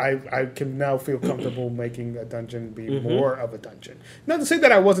I can now feel comfortable making a dungeon be more of a dungeon. Not to say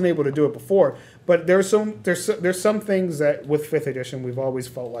that I wasn't able to do it before, but there's some things that with 5th edition we've always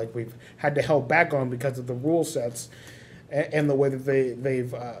felt like we've had to held back on because of the rule sets and the way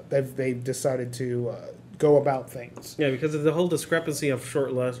that they've decided to go about things. Yeah, because of the whole discrepancy of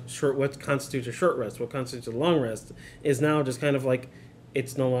what constitutes a short rest, what constitutes a long rest, is now just kind of like,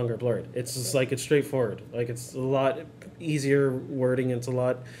 it's no longer blurred. It's just like, it's straightforward. Like, it's a lot easier wording. It's a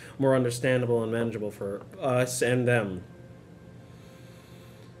lot more understandable and manageable for us and them.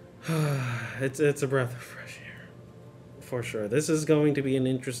 It's a breath of fresh air, for sure. This is going to be an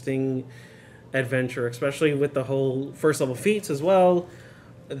interesting adventure, especially with the whole first level feats as well.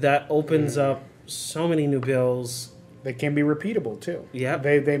 That opens up so many new bills. They can be repeatable too. Yeah,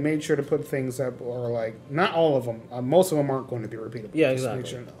 they made sure to put things that are like, not all of them. Most of them aren't going to be repeatable. Yeah, exactly.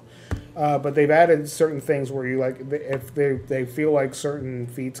 Just make sure but they've added certain things where you like, if they feel like certain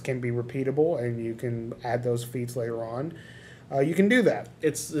feats can be repeatable and you can add those feats later on, you can do that.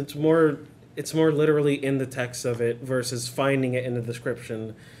 It's more literally in the text of it versus finding it in the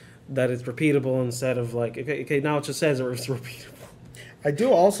description that it's repeatable instead of like, okay, now it just says it's repeatable. I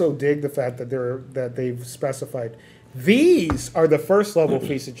do also dig the fact that they've specified these are the first level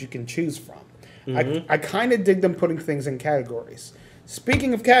feats that you can choose from. I kind of dig them putting things in categories.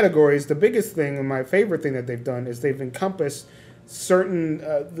 Speaking of categories, the biggest thing and my favorite thing that they've done is they've encompassed certain,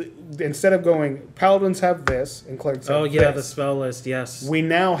 instead of going, paladins have this and clerics have this. Oh yeah, the spell list, yes. We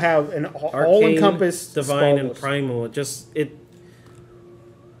now have an all-encompassed divine and primal.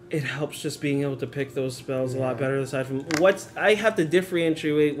 It helps just being able to pick those spells a lot better aside from I have to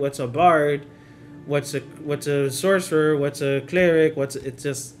differentiate what's a bard, what's a sorcerer, what's a cleric, it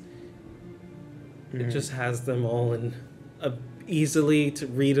just has them all in a easily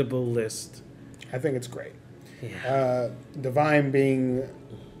readable list. I think it's great. Yeah. Divine being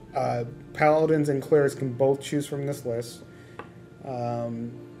paladins and clerics can both choose from this list.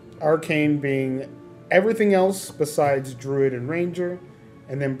 Arcane being everything else besides druid and ranger,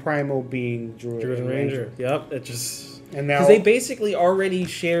 and then primal being druid and ranger. Yep, it just. And now, because they basically already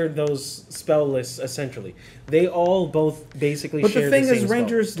shared those spell lists, essentially. They all both basically shared the same But the thing is,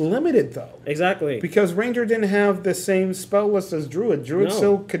 Ranger's limited, though. Exactly. Because Ranger didn't have the same spell list as Druid. Druid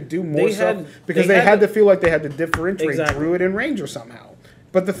still could do more stuff. Because they had to feel like they had to differentiate Druid and Ranger somehow.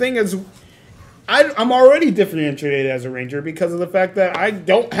 But the thing is, I'm already differentiated as a Ranger because of the fact that I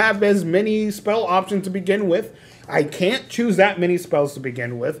don't have as many spell options to begin with. I can't choose that many spells to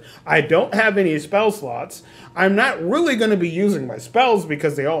begin with. I don't have any spell slots. I'm not really going to be using my spells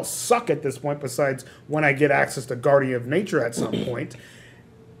because they all suck at this point, besides when I get access to Guardian of Nature at some point.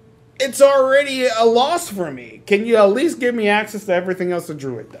 It's already a loss for me. Can you at least give me access to everything else the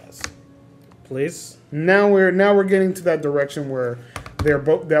Druid does? Please? Now we're getting to that direction where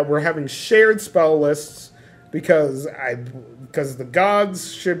we're having shared spell lists because the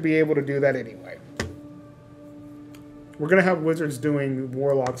gods should be able to do that anyway. We're going to have wizards doing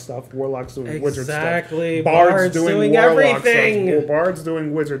warlock stuff, warlocks doing wizard stuff. Exactly. Bards doing everything. Stuff, bards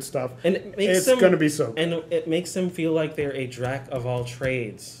doing wizard stuff. And it's going to be so cool. And it makes them feel like they're a jack of all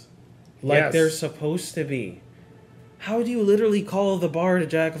trades. Like they're supposed to be. How do you literally call the bard a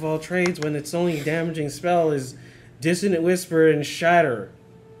jack of all trades when its only damaging spell is Dissonant Whisper and Shatter?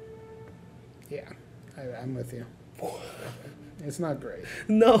 Yeah. I'm with you. It's not great.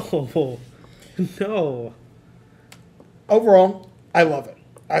 No, no. Overall, I love it.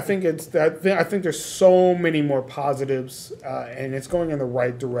 I think I think there's so many more positives, and it's going in the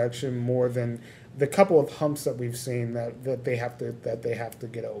right direction more than the couple of humps that we've seen that they have to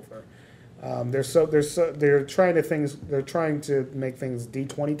get over. They're trying to make things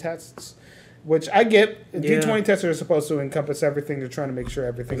D20 tests, which I get. Yeah. D20 tests are supposed to encompass everything. They're trying to make sure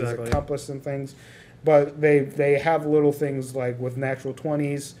everything Exactly. is encompassed in things, but they have little things like with natural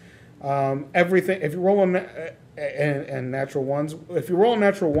 20s. Everything, if you roll and natural ones, if you roll a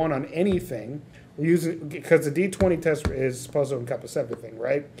natural one on anything, because the D20 test is supposed to encompass everything,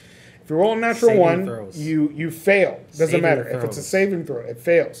 right? If you roll a natural Saving one, throws. you fail. Doesn't Saving matter if it's a throws. saving throw, it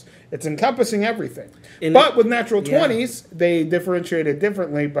fails. It's encompassing everything. In- But with natural yeah. 20s, they differentiate it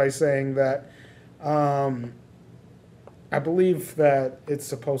differently by saying that. I believe that it's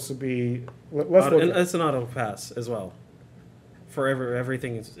supposed to be. Let's look. And At, it's an auto pass as well for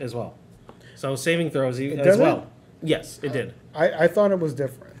everything as well. So saving throws does as it? well. Yes, it did. I thought it was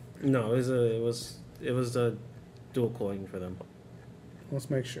different. No, it was a dual coin for them. Let's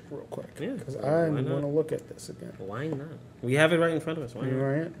make sure real quick. Yeah, Because why I not? want to look at this again. Why not? We have it right in front of us. Why You not?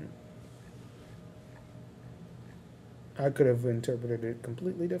 right? I could have interpreted it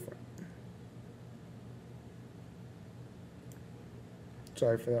completely different.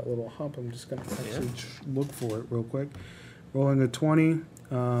 Sorry for that little hump. I'm just going to actually look for it real quick. Rolling a 20,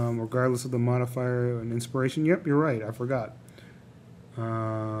 regardless of the modifier and inspiration. Yep, you're right. I forgot.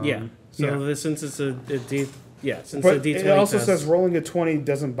 Yeah. So since it's a D, since But the D20 it also test, says rolling a 20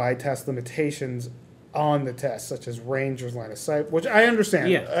 doesn't bypass limitations on the test, such as range or line of sight, which I understand.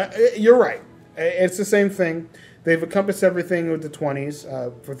 Yeah. You're right. It's the same thing. They've encompassed everything with the 20s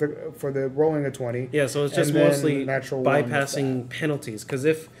for the rolling a 20. yeah. So it's just and then mostly natural one with bypassing penalties. Because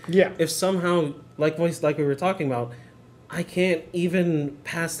if Yeah. somehow like we were talking about, I can't even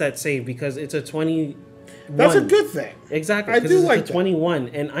pass that save because it's a 20. That's a good thing. Exactly. I 'cause do it's like a that. 21,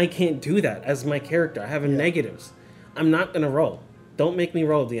 and I can't do that as my character. I have negatives. I'm not gonna roll. Don't make me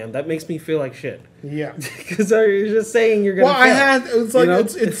roll, DM. That makes me feel like shit. Yeah. Because you're just saying you're gonna. Well, fail. it's like, you know?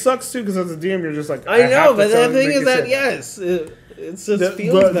 it sucks too because as a DM, you're just like, I know, have to but tell the you to thing make is it that sit. yes, it just The,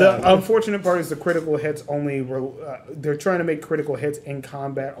 feels bad. the unfortunate part is the critical hits only. They're trying to make critical hits in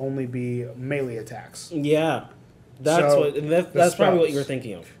combat only be melee attacks. Yeah, that's So, that's probably what spells. you were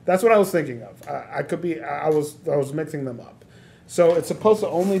thinking of. That's what I was thinking of. I could be. I was mixing them up. So it's supposed to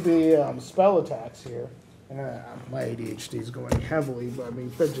only be spell attacks here. My ADHD is going heavily by me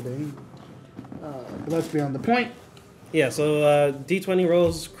fidgeting. But that's beyond the point. Yeah, so D20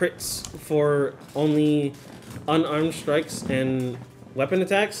 rolls crits for only unarmed strikes and weapon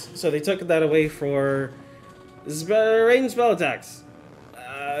attacks. So they took that away for range spell attacks.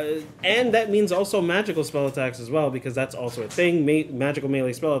 And that means also magical spell attacks as well, because that's also a thing. Magical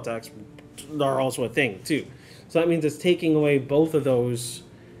melee spell attacks are also a thing, too. So that means it's taking away both of those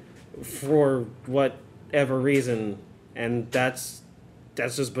for whatever reason, and that's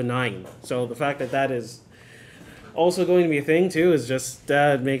just benign. So the fact that is also going to be a thing too is just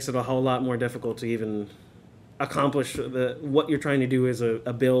that makes it a whole lot more difficult to even accomplish what you're trying to do as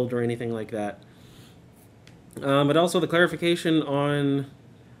a build or anything like that. But also the clarification on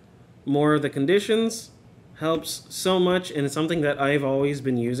more of the conditions helps so much, and it's something that I've always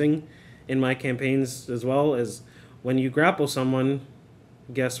been using in my campaigns as well. Is when you grapple someone,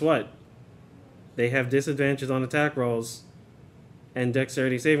 guess what? They have disadvantages on attack rolls and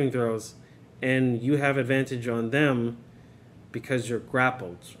dexterity saving throws, and you have advantage on them because you're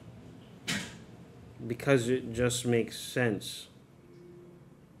grappled. Because it just makes sense.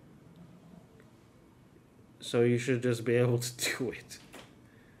 So you should just be able to do it.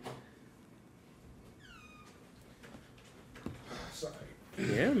 Sorry.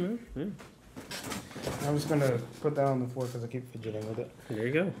 Yeah, man. Yeah. I'm just gonna put that on the floor because I keep fidgeting with it. There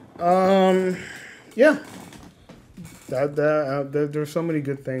you go. Yeah. There's so many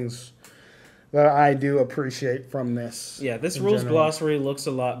good things that I do appreciate from this. Yeah, this in rules general. glossary looks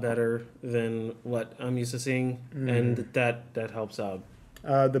a lot better than what I'm used to seeing, and that helps out.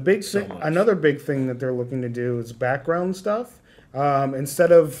 The big So thing, much. another big thing that they're looking to do is background stuff.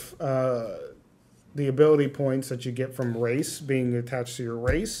 Instead of the ability points that you get from race being attached to your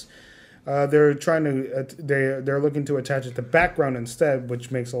race, they're trying to they're looking to attach it to background instead,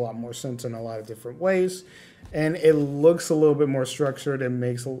 which makes a lot more sense in a lot of different ways, and it looks a little bit more structured and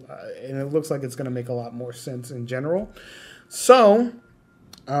and it looks like it's going to make a lot more sense in general. So.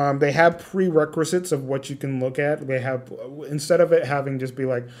 They have prerequisites of what you can look at. They have, instead of it having just be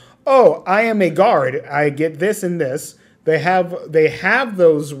like, oh, I am a guard, I get this and this, they have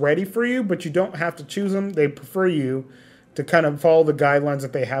those ready for you, but you don't have to choose them. They prefer you to kind of follow the guidelines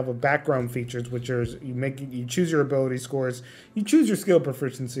that they have of background features, which are you choose your ability scores, you choose your skill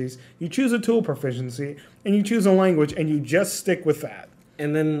proficiencies, you choose a tool proficiency, and you choose a language, and you just stick with that.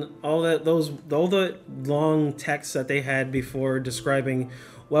 And then all the long texts that they had before describing,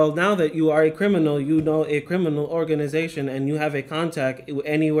 well, now that you are a criminal, you know a criminal organization, and you have a contact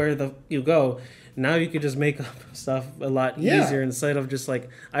anywhere you go. Now you could just make up stuff a lot easier instead of just like,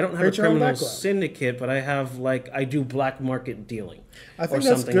 I don't have a criminal syndicate, but I do black market dealing. I think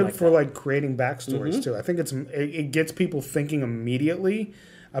that's good for like creating backstories too. I think it gets people thinking immediately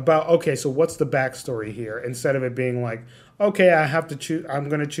about, okay, so what's the backstory here? Instead of it being like, okay, I have to choose. I'm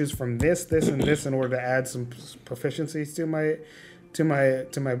going to choose from this, and this in order to add some proficiencies to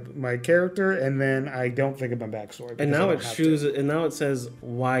my character, and then I don't think of my backstory. And now it says,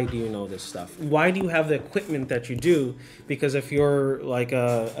 why do you know this stuff? Why do you have the equipment that you do? Because if you're like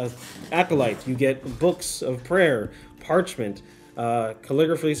a acolyte, you get books of prayer, parchment,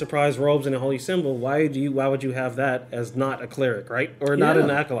 calligraphy, surprise robes, and a holy symbol. Why would you have that as not a cleric, right? Or not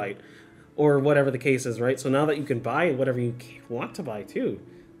an acolyte, or whatever the case is, right? So now that you can buy whatever you want to buy too,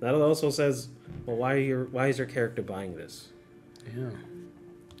 that also says, well, why is your character buying this? Yeah,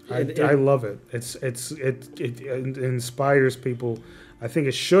 I love it. It inspires people. I think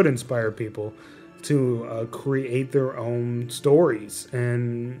it should inspire people to create their own stories,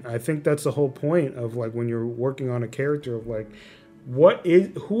 and I think that's the whole point of like when you're working on a character of like,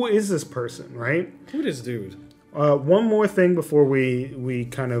 who is this person, right? Who this dude? One more thing before we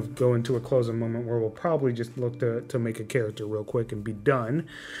kind of go into a closing moment where we'll probably just look to make a character real quick and be done.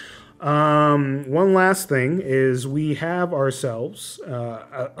 One last thing is we have ourselves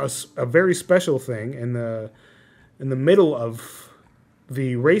a very special thing in the middle of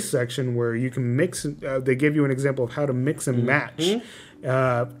the race section where you can mix. They give you an example of how to mix and match.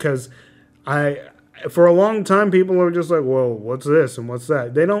 Because for a long time, people are just like, well, what's this and what's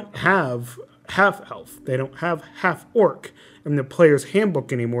that? They don't have half elf. They don't have half orc in the player's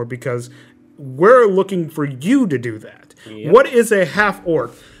handbook anymore because we're looking for you to do that. Yep. What is a half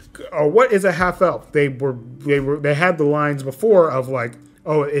orc? Or what is a half elf? They had the lines before of like,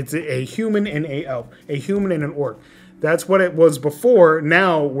 oh, it's a human and a elf, a human and an orc. That's what it was before.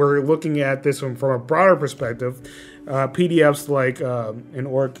 Now we're looking at this one from a broader perspective. PDFs like an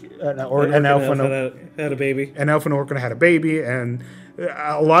orc, an elf had a baby, an elf and orc had a baby, and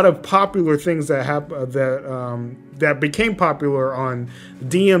a lot of popular things that became popular on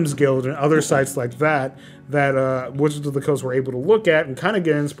DM's Guild and other sites like that Wizards of the Coast were able to look at and kind of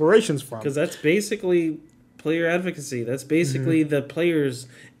get inspirations from. Because that's basically player advocacy. That's basically the players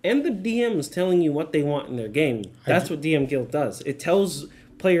and the DMs telling you what they want in their game. That's what DM Guild does. It tells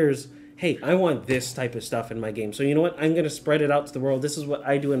players, hey, I want this type of stuff in my game. So you know what? I'm going to spread it out to the world. This is what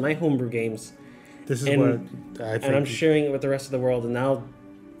I do in my homebrew games. This is what I think. And I'm sharing it with the rest of the world. And now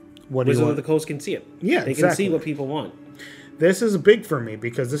Wizards of the Coast can see it. Yeah, they can see what people want. This is big for me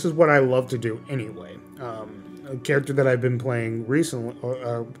because this is what I love to do anyway. A character that I've been playing recently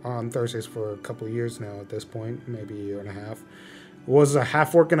on Thursdays for a couple of years now at this point, maybe a year and a half, was a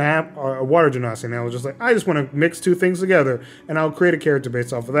half orc and a water genasi. And I was just like, I just want to mix two things together and I'll create a character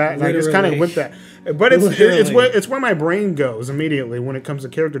based off of that. And I just kind of went that. But it's where my brain goes immediately when it comes to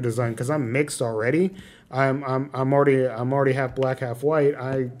character design because I'm mixed already. I'm already half black, half white.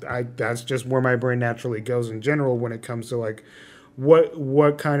 That's just where my brain naturally goes in general when it comes to like what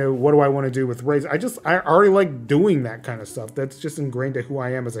do I want to do with race. I already like doing that kind of stuff. That's just ingrained to who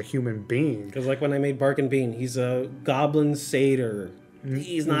I am as a human being. Because like when I made Bark and Bean, he's a goblin satyr.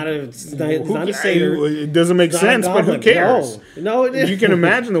 He's not a satyr. It doesn't make sense, but who cares? No, you can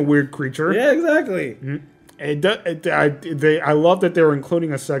imagine the weird creature. Yeah, exactly. I love that they're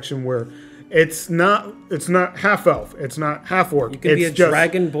including a section where it's not half elf. It's not half orc. You can be a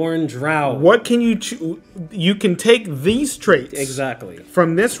dragonborn drow. What can you you can take these traits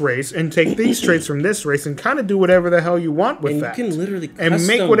from this race and take these traits from this race and kind of do whatever the hell you want with that. You can literally and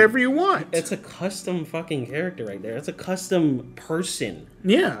make whatever you want. It's a custom fucking character right there. It's a custom person.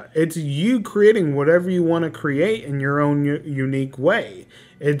 Yeah, it's you creating whatever you want to create in your own unique way.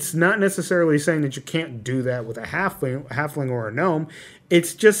 It's not necessarily saying that you can't do that with a halfling or a gnome.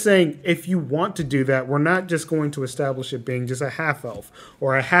 It's just saying if you want to do that, we're not just going to establish it being just a half elf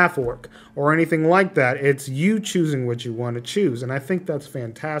or a half orc or anything like that. It's you choosing what you want to choose, and I think that's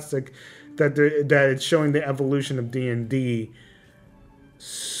fantastic. That it's showing the evolution of D&D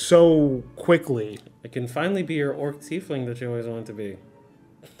so quickly. It can finally be your orc tiefling that you always wanted to be.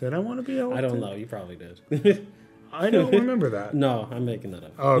 Did I want to be an orc? I don't know. You probably did. I don't remember that. No, I'm making that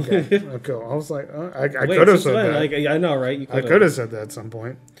up. Oh, okay. Okay. I was like, I Wait, could have since said when? that. Like, I know, right? You I could have said that at some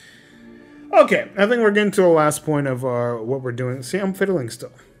point. Okay, I think we're getting to the last point of what we're doing. See, I'm fiddling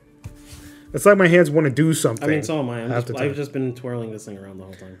still. It's like my hands want to do something. I mean, so am I. half the time. I've just been twirling this thing around the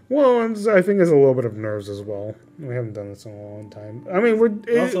whole time. Well, I think there's a little bit of nerves as well. We haven't done this in a long time. I mean,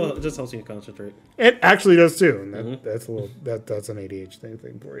 Also, it just helps you concentrate. it actually does too, and that's a little that's an ADHD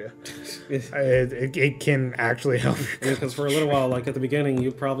thing for you. It can actually help you. Because for a little while, like at the beginning,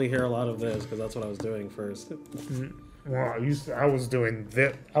 you probably hear a lot of this because that's what I was doing first. Well, I was doing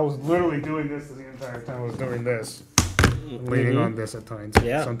this. I was literally doing this the entire time I was doing this. Leaning on this at times.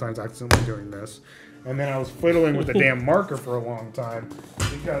 Yeah. Sometimes accidentally doing this. And then I was fiddling with the damn marker for a long time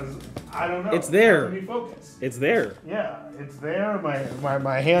because I don't know. It's there. Let me focus. It's there. Yeah, it's there.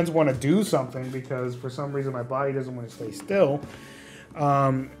 My hands want to do something because for some reason my body doesn't want to stay still.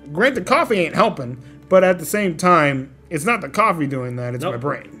 Granted, coffee ain't helping, but at the same time, it's not the coffee doing that. It's my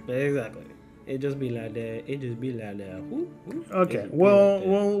brain. Exactly. It just be like that. It just be like that. Okay. Well,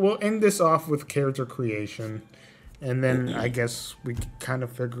 we'll end this off with character creation. And then I guess we can kind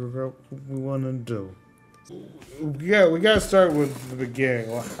of figure out what we want to do. Yeah, we got to start with the beginning.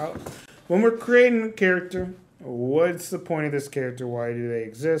 When we're creating a character, what's the point of this character? Why do they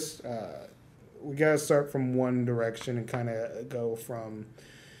exist? We got to start from one direction and kind of go from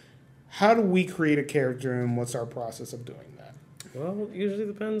how do we create a character and what's our process of doing that? Well, it usually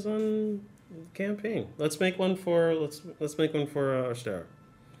depends on campaign. Let's make one for Ostera.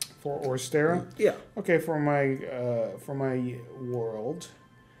 For Orstera? Yeah. Okay, for my world,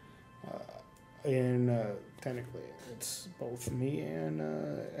 technically it's both me and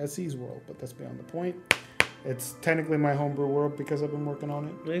SE's world, but that's beyond the point. It's technically my homebrew world because I've been working on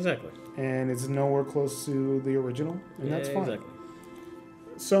it, Exactly. and it's nowhere close to the original, and that's fine. Exactly.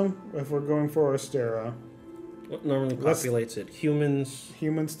 So, if we're going for Orstera, What normally populates it? Humans.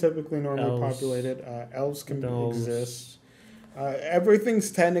 humans typically normally Elves. populated. Elves can Gnomes. exist.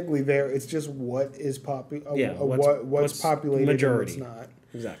 Everything's technically there. It's just what is what's populated majority. and what's not.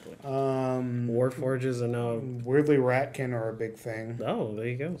 Exactly. Um, Warforges are now. weirdly, ratkin are a big thing. Oh, there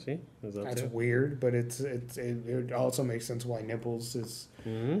you go. See, there's that That's too. weird, but it also makes sense why Nibbles is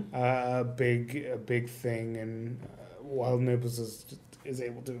Mm-hmm. a big thing, and while Nibbles is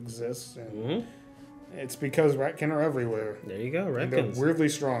able to exist, and Mm-hmm. it's because ratkin are everywhere. There you go. And they're Reckons. weirdly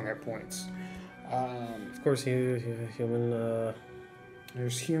strong at points. Of course, human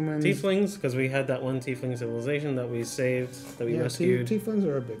There's humans. tieflings, because we had that one tiefling civilization that we saved, that we Yeah, rescued. tieflings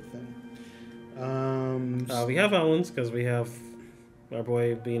are a big thing. We have Owlins, because we have our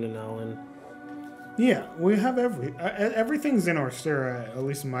boy being an Owlin. Yeah, we have everything's in Orstera, at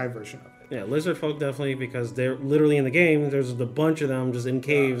least in my version of it. Yeah, lizard folk definitely, because they're literally in the game. There's a bunch of them just in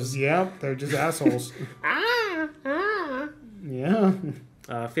caves. Yeah, they're just assholes. Yeah.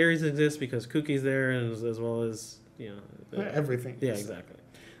 Fairies exist because Cookie's there, and as well as Everything. Yeah, exactly.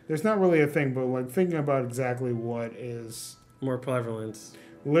 There's not really a thing, but like thinking about exactly what is More prevalent.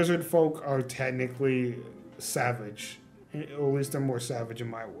 lizard folk are technically savage, or at least they're more savage in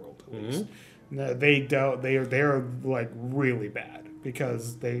my world. At least they're like really bad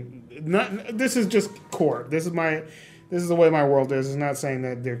because they not. This is just core. This is the way my world is. It's not saying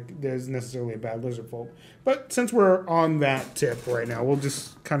that there's necessarily a bad lizard folk. But since we're on that tip right now, we'll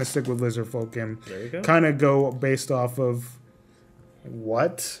just kind of stick with lizard folk and There you go. kind of go based off of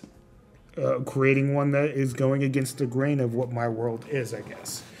what? Creating one that is going against the grain of what my world is, I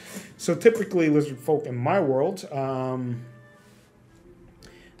guess. So typically lizard folk in my world,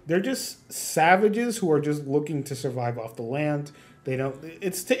 they're just savages who are just looking to survive off the land. They don't.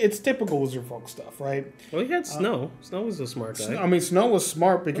 It's typical lizard folk stuff, right? Well, we had Snow. Snow was a smart guy. I mean, Snow was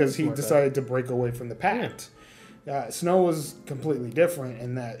smart because he smart guy. decided to break away from the pact. Snow was completely different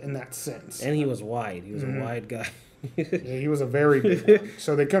in that sense. And he was wide. He was a wide guy. Yeah, he was a very big one,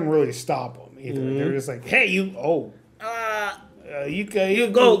 so they couldn't really stop him either. They were just like, "Hey, you Go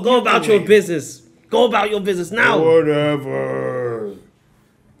about your business. Go about your business now. Whatever.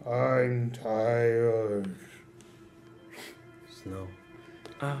 I'm tired." Snow.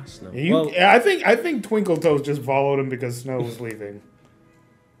 Snow. I think Twinkle Toes just followed him because Snow was leaving.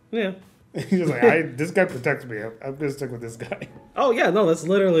 Yeah. He's like, this guy protects me. I'm gonna stick with this guy. Oh yeah, no, that's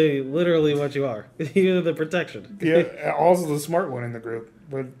literally what you are. You're the protection. Yeah, also the smart one in the group.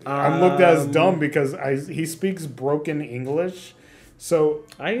 But I'm looked at as dumb because he speaks broken English. So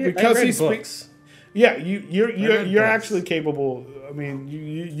I because read he books. speaks, yeah, you're books. actually capable. I mean,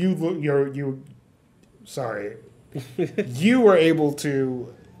 you sorry, you were able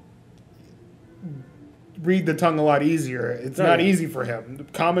to read the tongue a lot easier. It's not easy for him.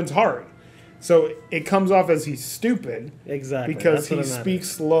 Common's hard. So it comes off as he's stupid Exactly. because That's what he it matters. speaks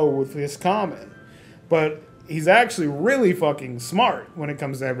slow with his comment. But he's actually really fucking smart when it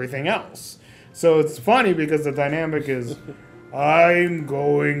comes to everything else. So it's funny because the dynamic is, I'm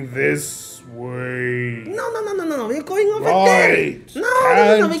going this way. No. We're going over Right. there.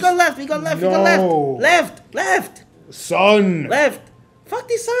 No. We go left. We go No. left. Son. Fuck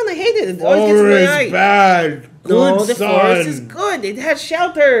this sun. I hate it. It always gets in my Forest eye. bad. Good No, the son. forest is good. It has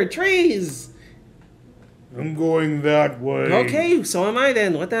shelter, trees. I'm going that way. Okay, so am I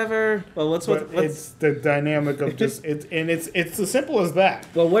then. Whatever. Well, what's It's the dynamic of just it's as simple as that.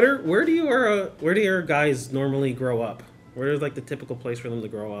 well? Where do your guys normally grow up? Where is like the typical place for them to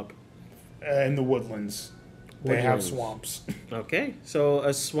grow up? In the woodlands, they have Woodlands. swamps. Okay, so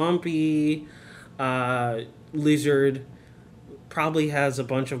a swampy lizard probably has a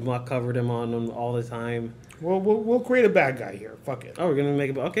bunch of muck covered him on him all the time. We'll create a bad guy here. Fuck it. Oh, we're gonna make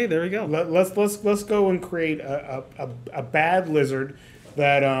it. Okay, there we go. Let's go and create a bad lizard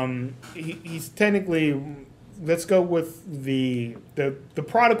that he's technically. Let's go with the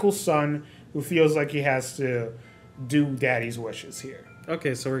prodigal son who feels like he has to do daddy's wishes here.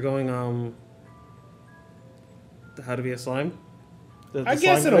 Okay, so we're going how to be a slime. I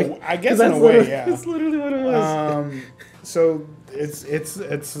guess in slime a way, yeah. That's literally what it was. So it's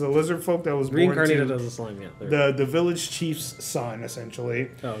the lizard folk that was born Reincarnated to as a slime. Yeah. There we go. the village chief's son, essentially,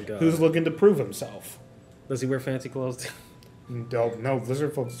 Oh god. who's looking to prove himself. Does he wear fancy clothes? No,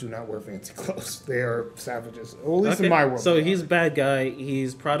 lizard folks do not wear fancy clothes. They are savages, or at least in my world. So they he's are. a bad guy.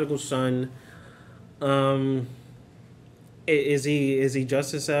 He's prodigal son. Is he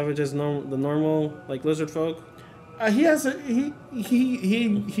just as savage as the normal like lizard folk? He has he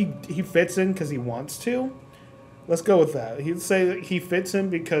fits in because he wants to. Let's go with that. He'd say that he fits in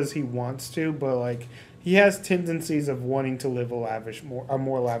because he wants to, but like he has tendencies of wanting to live a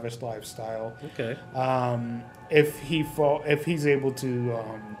more lavish lifestyle. Okay. If he's able to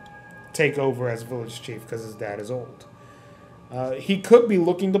take over as village chief because his dad is old. He could be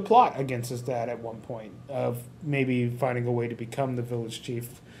looking to plot against his dad at one point of maybe finding a way to become the village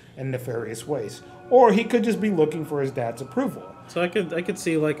chief in nefarious ways, or he could just be looking for his dad's approval. So I could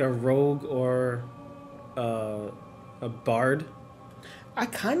see like a rogue or a bard. I'm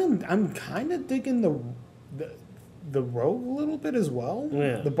kind of digging the rogue a little bit as well.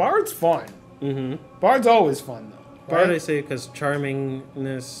 Yeah. The bard's fun. Mm-hmm. Bard's always fun though. Bard, right? I say, because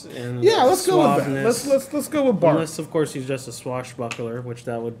charmingness and Yeah, let's go with that. suaveness. Let's go with bard. Unless, of course, he's just a swashbuckler, which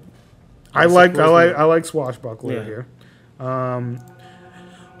that would. I like swashbuckler Yeah. here.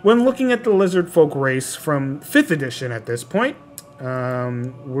 When looking at the lizard folk race from 5th edition at this point,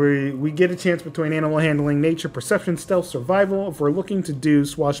 we get a chance between animal handling, nature, perception, stealth, survival. If we're looking to do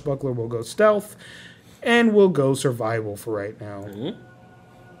swashbuckler, we'll go stealth, and we'll go survival for right now. Mhm.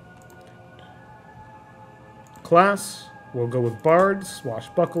 Class, we'll go with bard,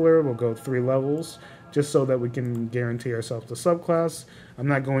 swashbuckler, we'll go 3 levels, just so that we can guarantee ourselves the subclass. I'm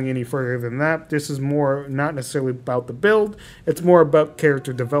not going any further than that. This is more not necessarily about the build. It's more about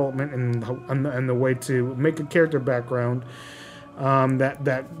character development and the way to make a character background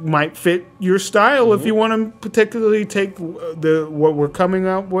that might fit your style if you want to particularly take what we're coming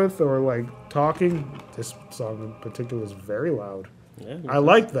up with or like talking. This song in particular is very loud. Yeah, I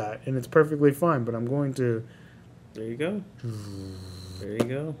like that, and it's perfectly fine, but I'm going to... There you go. There you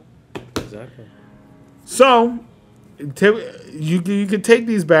go. Exactly. So, you could take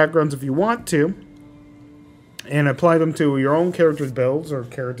these backgrounds if you want to, and apply them to your own character's builds or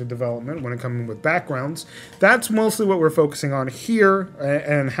character development when it comes with backgrounds. That's mostly what we're focusing on here,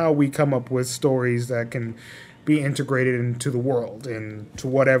 and how we come up with stories that can be integrated into the world and to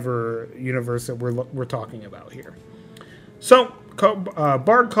whatever universe that we're talking about here. So,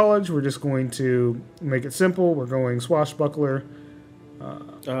 Bard College, we're just going to make it simple. We're going swashbuckler.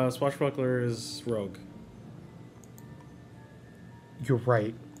 Swashbuckler is rogue. You're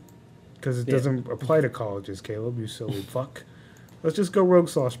right. Because it doesn't apply to colleges, Caleb, you silly fuck. Let's just go rogue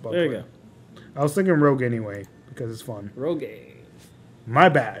swashbuckler. There you go. I was thinking rogue anyway, because it's fun. Rogue. My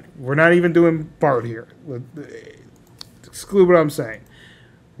bad. We're not even doing Bard here. Exclude what I'm saying.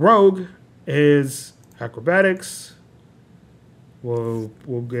 Rogue is acrobatics. We'll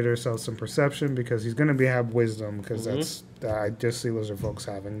get ourselves some perception because he's going to have wisdom because that's I just see lizard folks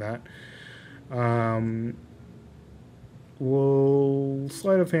having that. We'll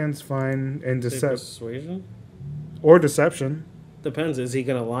sleight of hand's fine and Persuasion. or deception. Depends. Is he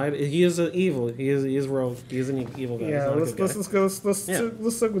gonna lie? He is an evil. He is rogue. He is an evil guy. Yeah, He's not a let's good guy. go.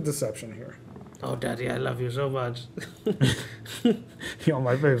 Let's stick with deception here. Oh, Daddy, I love you so much. You're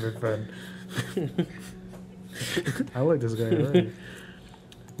my favorite friend. I like this guy already.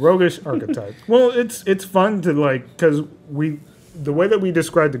 Roguish archetype. Well, it's fun to like because the way that we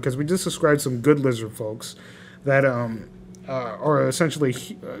described it, because we just described some good lizard folks that are essentially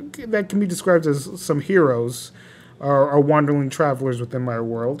that can be described as some heroes, are wandering travelers within my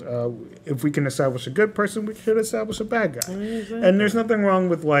world. If we can establish a good person, we should establish a bad guy. Exactly. And there's nothing wrong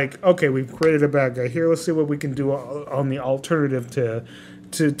with like, okay, we've created a bad guy here. Let's see what we can do on the alternative to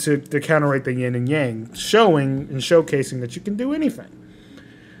counterate the yin and yang, showing and showcasing that you can do anything.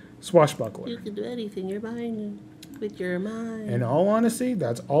 Swashbuckler. You can do anything you're buying with your mind. In all honesty,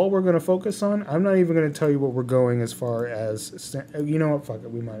 that's all we're going to focus on. I'm not even going to tell you what we're going as far as... you know what? Fuck it.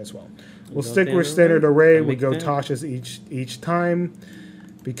 We might as well. We'll stick with standard array. We go Tasha's each time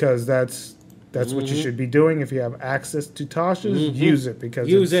because that's what you should be doing. If you have access to Tasha's, use it because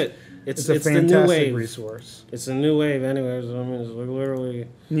it's a fantastic the new wave. resource. It's a new wave, anyways. I mean, it's literally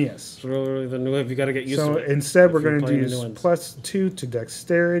Yes. it's literally the new wave. You got to get used to it. So instead, we're if you're going to playing the use new ones. +2 to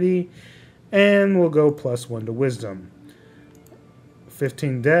dexterity, and we'll go +1 to wisdom.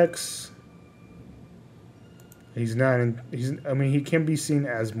 15 dex. He's not. I mean, he can be seen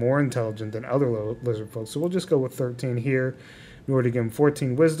as more intelligent than other lizard folks. So we'll just go with 13 here. In order to give him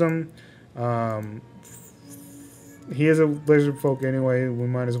 14 wisdom. He is a lizard folk anyway. We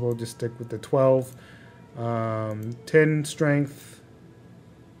might as well just stick with the 12. 10 strength.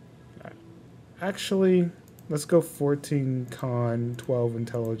 Actually, let's go 14 con, 12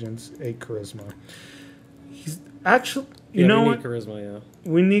 intelligence, 8 charisma. He's actually, you know what? Charisma, yeah.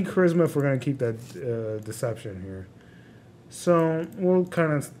 We need charisma if we're gonna keep that deception here. So we'll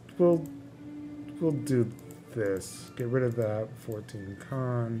do this. Get rid of that. 14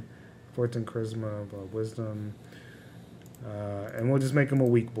 con, 14 charisma, but wisdom, and we'll just make him a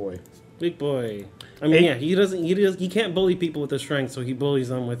weak boy. Weak boy. I mean, yeah, he can't bully people with his strength, so he bullies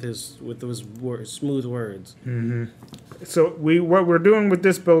them with those smooth words. Mm-hmm. So what we're doing with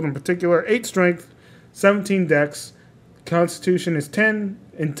this build in particular: 8 strength, 17 dex, constitution is 10,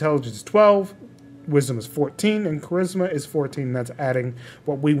 intelligence is 12, wisdom is 14, and charisma is 14. That's adding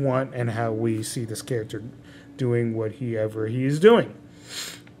what we want and how we see this character doing whatever he is doing.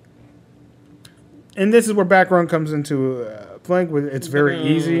 And this is where background comes into play. It's very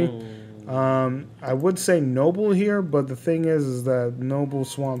easy. I would say noble here, but the thing is that noble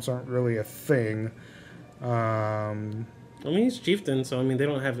swamps aren't really a thing. I mean, he's chieftain, so I mean, they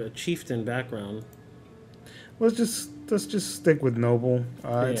don't have a chieftain background. Let's just stick with noble.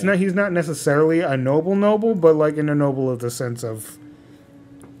 He's not necessarily a noble, but like in a noble of the sense of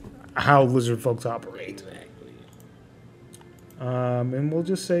how lizard folks operate. Exactly. And we'll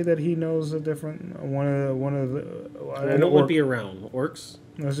just say that he knows a different one of the. What would be around orcs?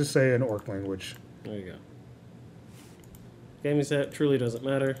 Let's just say an orc language. There you go. Gaming set truly doesn't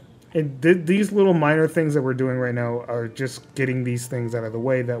matter. These little minor things that we're doing right now are just getting these things out of the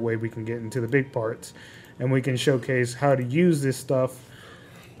way. That way we can get into the big parts, and we can showcase how to use this stuff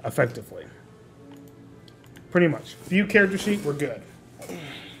effectively. Pretty much. View character sheet, we're good.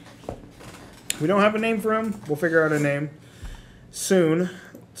 We don't have a name for him. We'll figure out a name soon.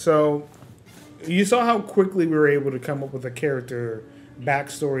 So you saw how quickly we were able to come up with a character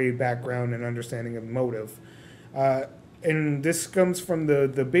backstory, background, and understanding of motive. And this comes from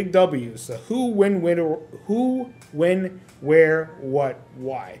the big W's. So who, when, where, what,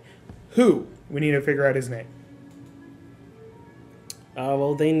 why. Who? We need to figure out his name.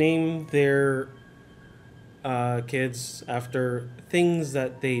 Well, they name their kids after things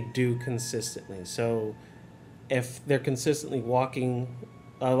that they do consistently. So if they're consistently walking,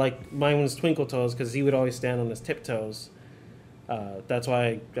 like mine was Twinkle Toes because he would always stand on his tiptoes. That's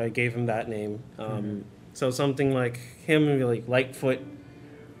why I gave him that name. So something like him would be like Lightfoot,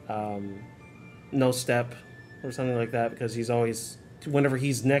 No Step, or something like that, because he's always, whenever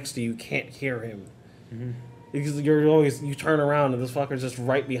he's next to you, you can't hear him. Because you turn around and this fucker's just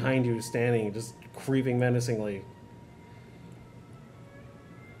right behind you, standing, just creeping menacingly.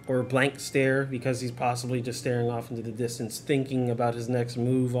 Or Blank Stare, because he's possibly just staring off into the distance, thinking about his next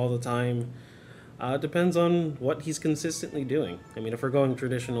move all the time. Depends on what he's consistently doing. I mean, if we're going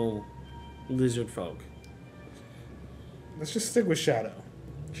traditional lizard folk. Let's just stick with Shadow.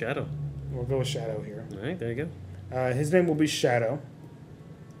 Shadow. We'll go with Shadow here. All right, there you go. His name will be Shadow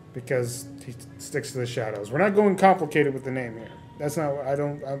because he sticks to the shadows. We're not going complicated with the name here. That's not.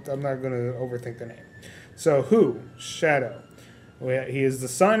 I'm not going to overthink the name. So who? Shadow. He is the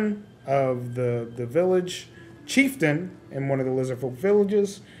son of the village chieftain in one of the lizard folk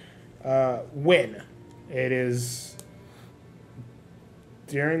villages. When it is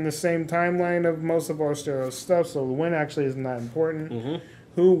during the same timeline of most of our stereo stuff, so the when actually is not important.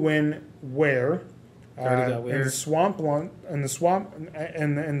 Who, when, where. Already got in weird.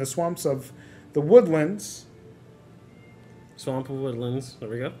 the swamps of the woodlands. Swamp of Woodlands. There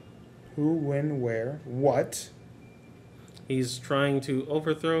we go. Who, when, where, what? He's trying to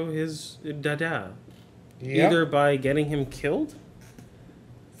overthrow his dada. Yep. Either by getting him killed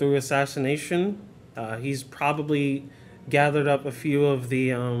through assassination. He's probably gathered up a few of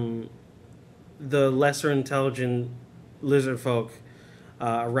the lesser intelligent lizard folk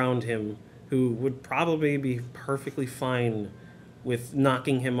around him who would probably be perfectly fine with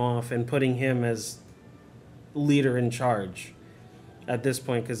knocking him off and putting him as leader in charge at this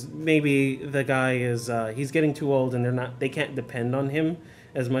point, because maybe the guy is he's getting too old and they can't depend on him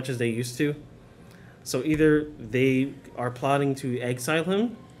as much as they used to. So either they are plotting to exile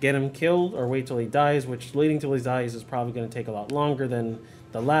him, get him killed, or wait till he dies, which waiting till he dies is probably going to take a lot longer than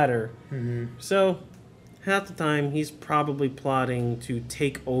the latter. Mm-hmm. So half the time he's probably plotting to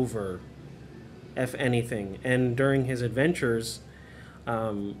take over, if anything. And during his adventures,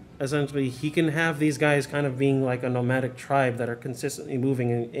 essentially he can have these guys kind of being like a nomadic tribe that are consistently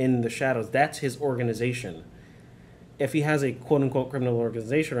moving in the shadows. That's his organization. If he has a quote-unquote criminal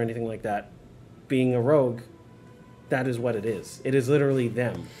organization or anything like that, being a rogue, that is what it is. It is literally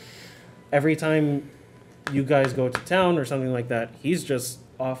them. Every time you guys go to town or something like that, he's just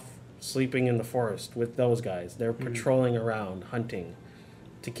off sleeping in the forest with those guys. They're patrolling around, hunting,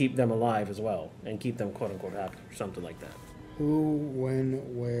 to keep them alive as well, and keep them quote-unquote happy or something like that. Who,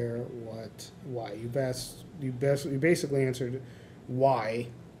 when, where, what, why? You basically answered why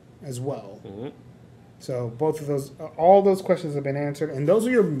as well. Mm-hmm. So both of those, all those questions have been answered, and those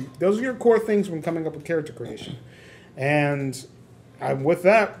are your core things when coming up with character creation. And with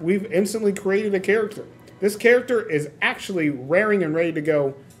that, we've instantly created a character. This character is actually raring and ready to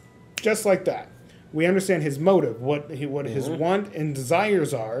go, just like that. We understand his motive, what his want and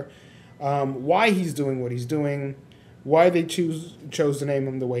desires are, why he's doing what he's doing, why they chose to name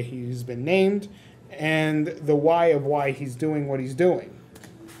him the way he's been named, and the why of why he's doing what he's doing.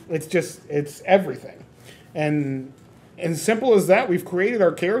 It's everything. And simple as that, we've created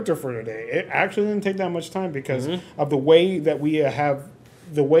our character for today. It actually didn't take that much time because of the way that we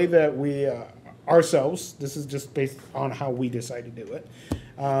ourselves, this is just based on how we decide to do it.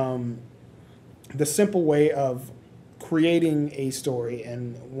 The simple way of creating a story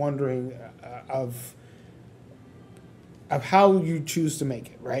and wondering of how you choose to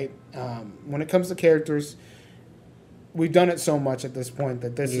make it, right? When it comes to characters, we've done it so much at this point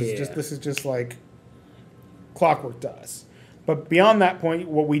that this is just like clockwork to us. But beyond that point,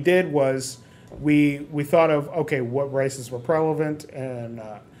 what we did was we thought of, okay, what races were relevant, and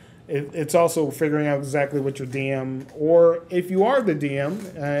it's also figuring out exactly what your DM, or if you are the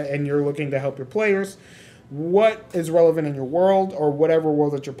DM and you're looking to help your players, what is relevant in your world or whatever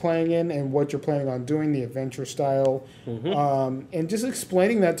world that you're playing in, and what you're planning on doing, the adventure style, and just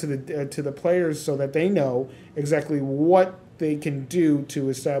explaining that to the players so that they know exactly what they can do to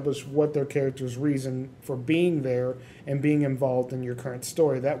establish what their character's reason for being there and being involved in your current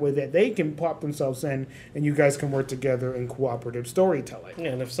story. That way that they can pop themselves in and you guys can work together in cooperative storytelling. Yeah,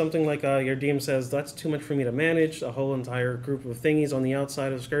 and if something like your DM says, that's too much for me to manage, a whole entire group of thingies on the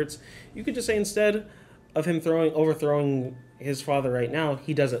outside of the skirts, you could just say instead of him overthrowing his father right now,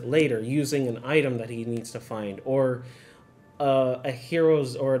 he does it later using an item that he needs to find, or not a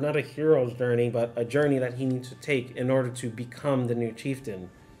hero's journey, but a journey that he needs to take in order to become the new chieftain.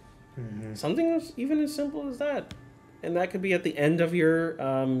 Something even as simple as that, and that could be at the end of your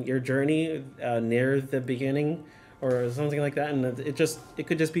journey, near the beginning, or something like that. And it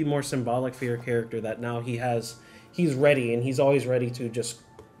could just be more symbolic for your character that now he's ready, and he's always ready to just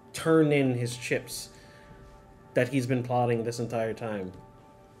turn in his chips that he's been plotting this entire time.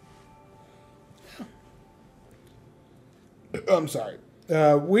 I'm sorry.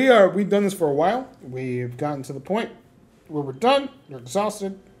 We've done this for a while. We've gotten to the point where we're done. We're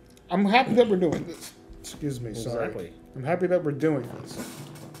exhausted. I'm happy that we're doing this. Excuse me, sorry. Exactly. I'm happy that we're doing this.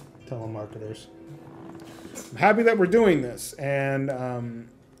 Telemarketers. I'm happy that we're doing this. And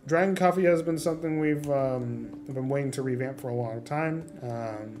Dragon Coffee has been something we've been waiting to revamp for a long time.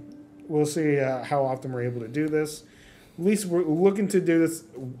 We'll see how often we're able to do this. At least we're looking to do this,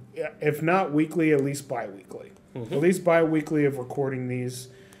 if not weekly, at least bi-weekly. At least bi-weekly of recording these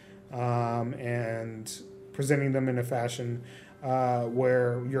and presenting them in a fashion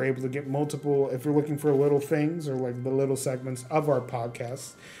where you're able to get multiple, if you're looking for little things or like the little segments of our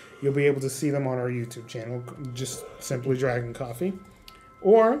podcast, you'll be able to see them on our YouTube channel, just simply Dragon Coffee.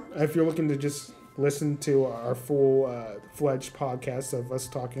 Or if you're looking to just listen to our full-fledged podcast of us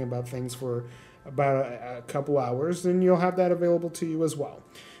talking about things for about a couple hours, then you'll have that available to you as well.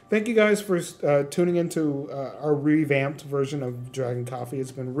 Thank you guys for tuning into our revamped version of Dragon Coffee.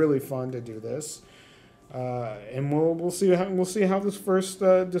 It's been really fun to do this, and we'll see how this first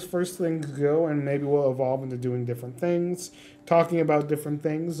things go, and maybe we'll evolve into doing different things, talking about different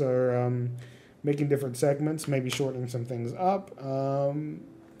things, or making different segments, maybe shortening some things up,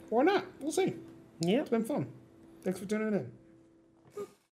 or not. We'll see. Yeah. It's been fun. Thanks for tuning in.